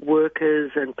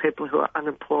workers and people who are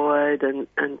unemployed and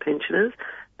pensioners.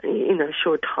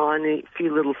 Sure, tiny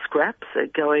few little scraps are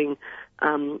going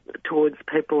towards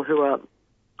people who are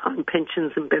on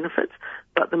pensions and benefits.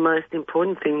 But the most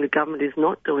important thing the government is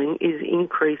not doing is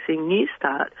increasing New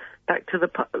Start back to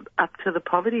up to the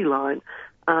poverty line.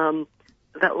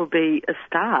 That would be a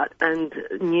start, and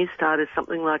New Start is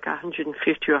something like $150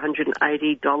 or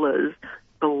 $180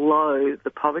 below the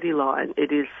poverty line.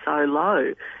 It is so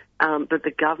low, but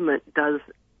the government does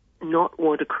not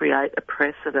want to create a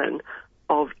precedent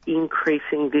of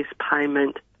increasing this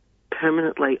payment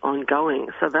permanently ongoing.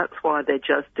 So that's why they're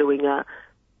just doing a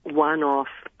one-off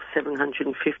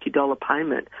 $750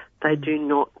 payment. They do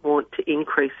not want to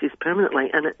increase this permanently,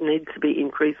 and it needs to be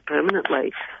increased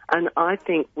permanently. And I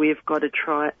think we've got to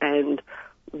try and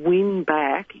win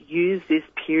back, use this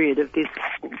period of this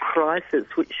crisis,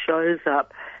 which shows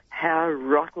up how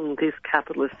rotten this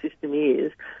capitalist system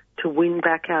is, to win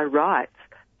back our rights,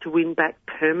 to win back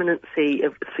permanency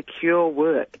of secure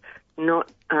work,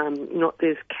 not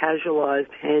this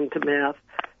casualised hand-to-mouth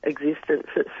existence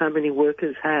that so many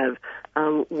workers have.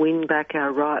 Win back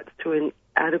our rights to an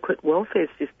adequate welfare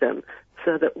system,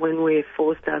 so that when we're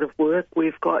forced out of work,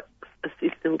 we've got a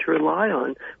system to rely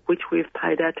on, which we've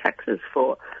paid our taxes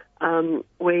for.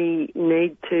 We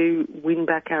need to win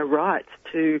back our rights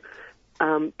to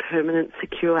permanent,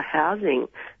 secure housing.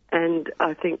 And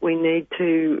I think we need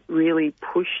to really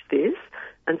push this.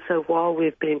 And so while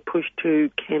we've been pushed to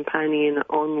campaigning in an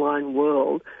online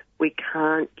world, we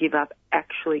can't give up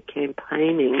actually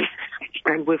campaigning.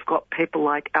 And we've got people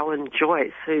like Alan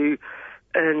Joyce, who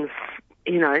earns,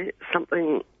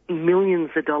 something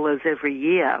millions of dollars every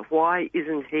year. Why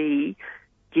isn't he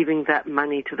giving that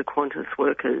money to the Qantas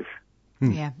workers?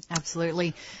 Yeah,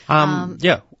 absolutely.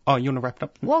 Yeah. Oh, you want to wrap it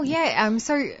up? Well, yeah.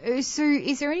 So is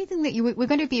there anything that we're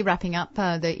going to be wrapping up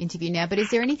the interview now, but is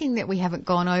there anything that we haven't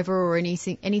gone over, or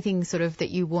anything sort of that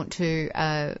you want to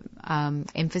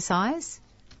emphasise?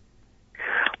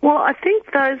 Well, I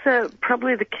think those are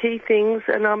probably the key things,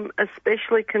 and I'm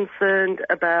especially concerned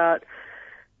about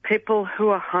people who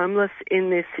are homeless in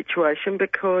this situation,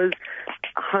 because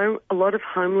a lot of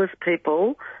homeless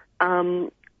people,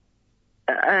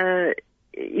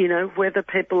 whether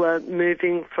people are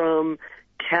moving from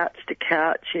couch to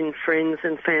couch in friends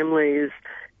and families'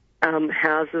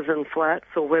 houses and flats,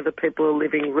 or whether people are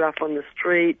living rough on the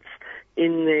streets,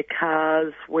 in their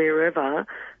cars, wherever,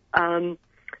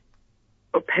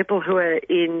 or people who are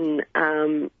in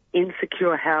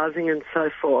insecure housing and so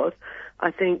forth,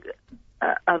 I think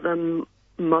are the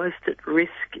most at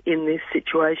risk in this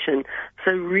situation.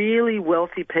 So really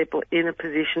wealthy people in a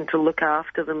position to look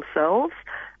after themselves,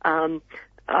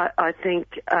 I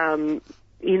think,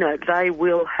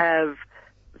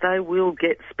 they will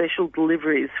get special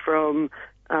deliveries from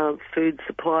food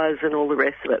suppliers and all the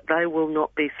rest of it. They will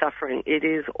not be suffering. It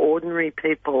is ordinary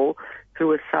people who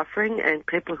are suffering, and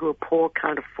people who are poor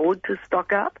can't afford to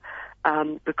stock up,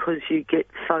 because you get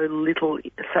such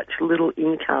little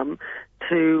income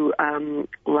to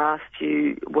last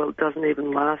you, well, it doesn't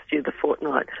even last you the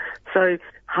fortnight. So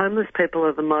homeless people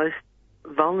are the most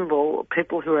vulnerable,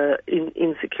 people who are in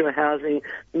insecure housing,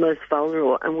 most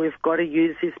vulnerable, and we've got to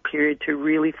use this period to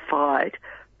really fight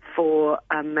for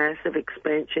a massive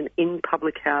expansion in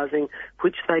public housing,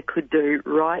 which they could do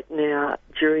right now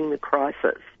during the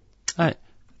crisis. All right.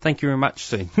 Thank you very much,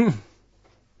 Sue.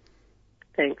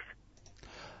 Thanks.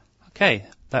 Okay,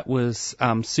 that was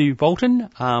Sue Bolton.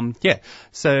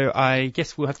 So I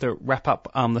guess we'll have to wrap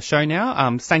up the show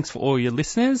now. Thanks for all your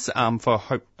listeners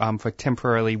for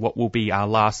temporarily what will be our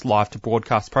last live to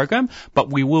broadcast program, but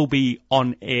we will be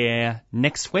on air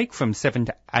next week from 7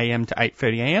 a.m. to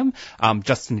 8:30 a.m.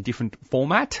 Just in a different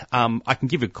format. I can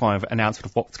give you a kind of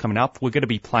announcement of what's coming up. We're going to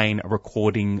be playing a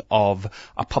recording of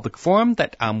a public forum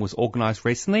that was organised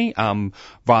recently,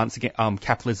 violence against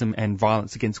capitalism and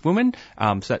violence against women.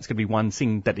 So that's going to be one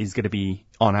thing that is going to be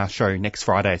on our show next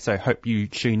Friday. So hope you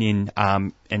tune in.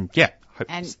 And yeah,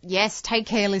 And yes, take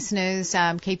care, listeners.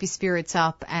 Keep your spirits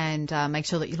up and make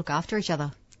sure that you look after each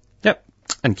other. Yep.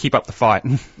 And keep up the fight.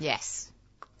 Yes.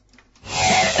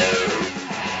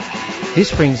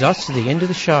 This brings us to the end of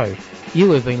the show.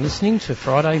 You have been listening to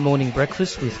Friday Morning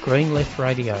Breakfast with Green Left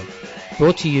Radio,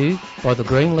 brought to you by the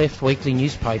Green Left Weekly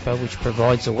newspaper, which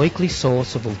provides a weekly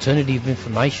source of alternative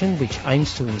information which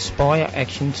aims to inspire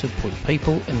action to put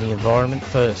people and the environment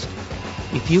first.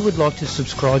 If you would like to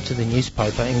subscribe to the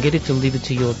newspaper and get it delivered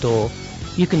to your door,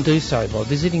 you can do so by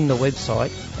visiting the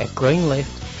website at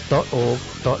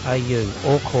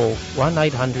greenleft.org.au or call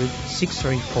 1800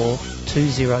 634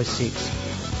 206.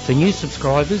 For new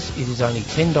subscribers, it is only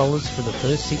 $10 for the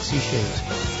first 6 issues.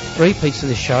 Repeats of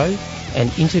the show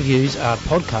and interviews are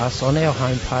podcasts on our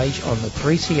homepage on the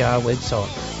 3CR website.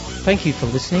 Thank you for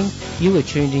listening. You are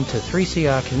tuned into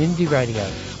 3CR Community Radio,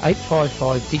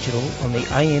 855 digital on the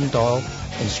AM dial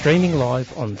and streaming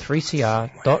live on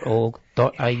 3cr.org.au.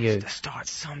 To start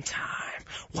sometime.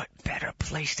 What better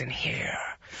place than here?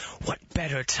 What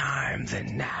better time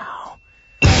than now?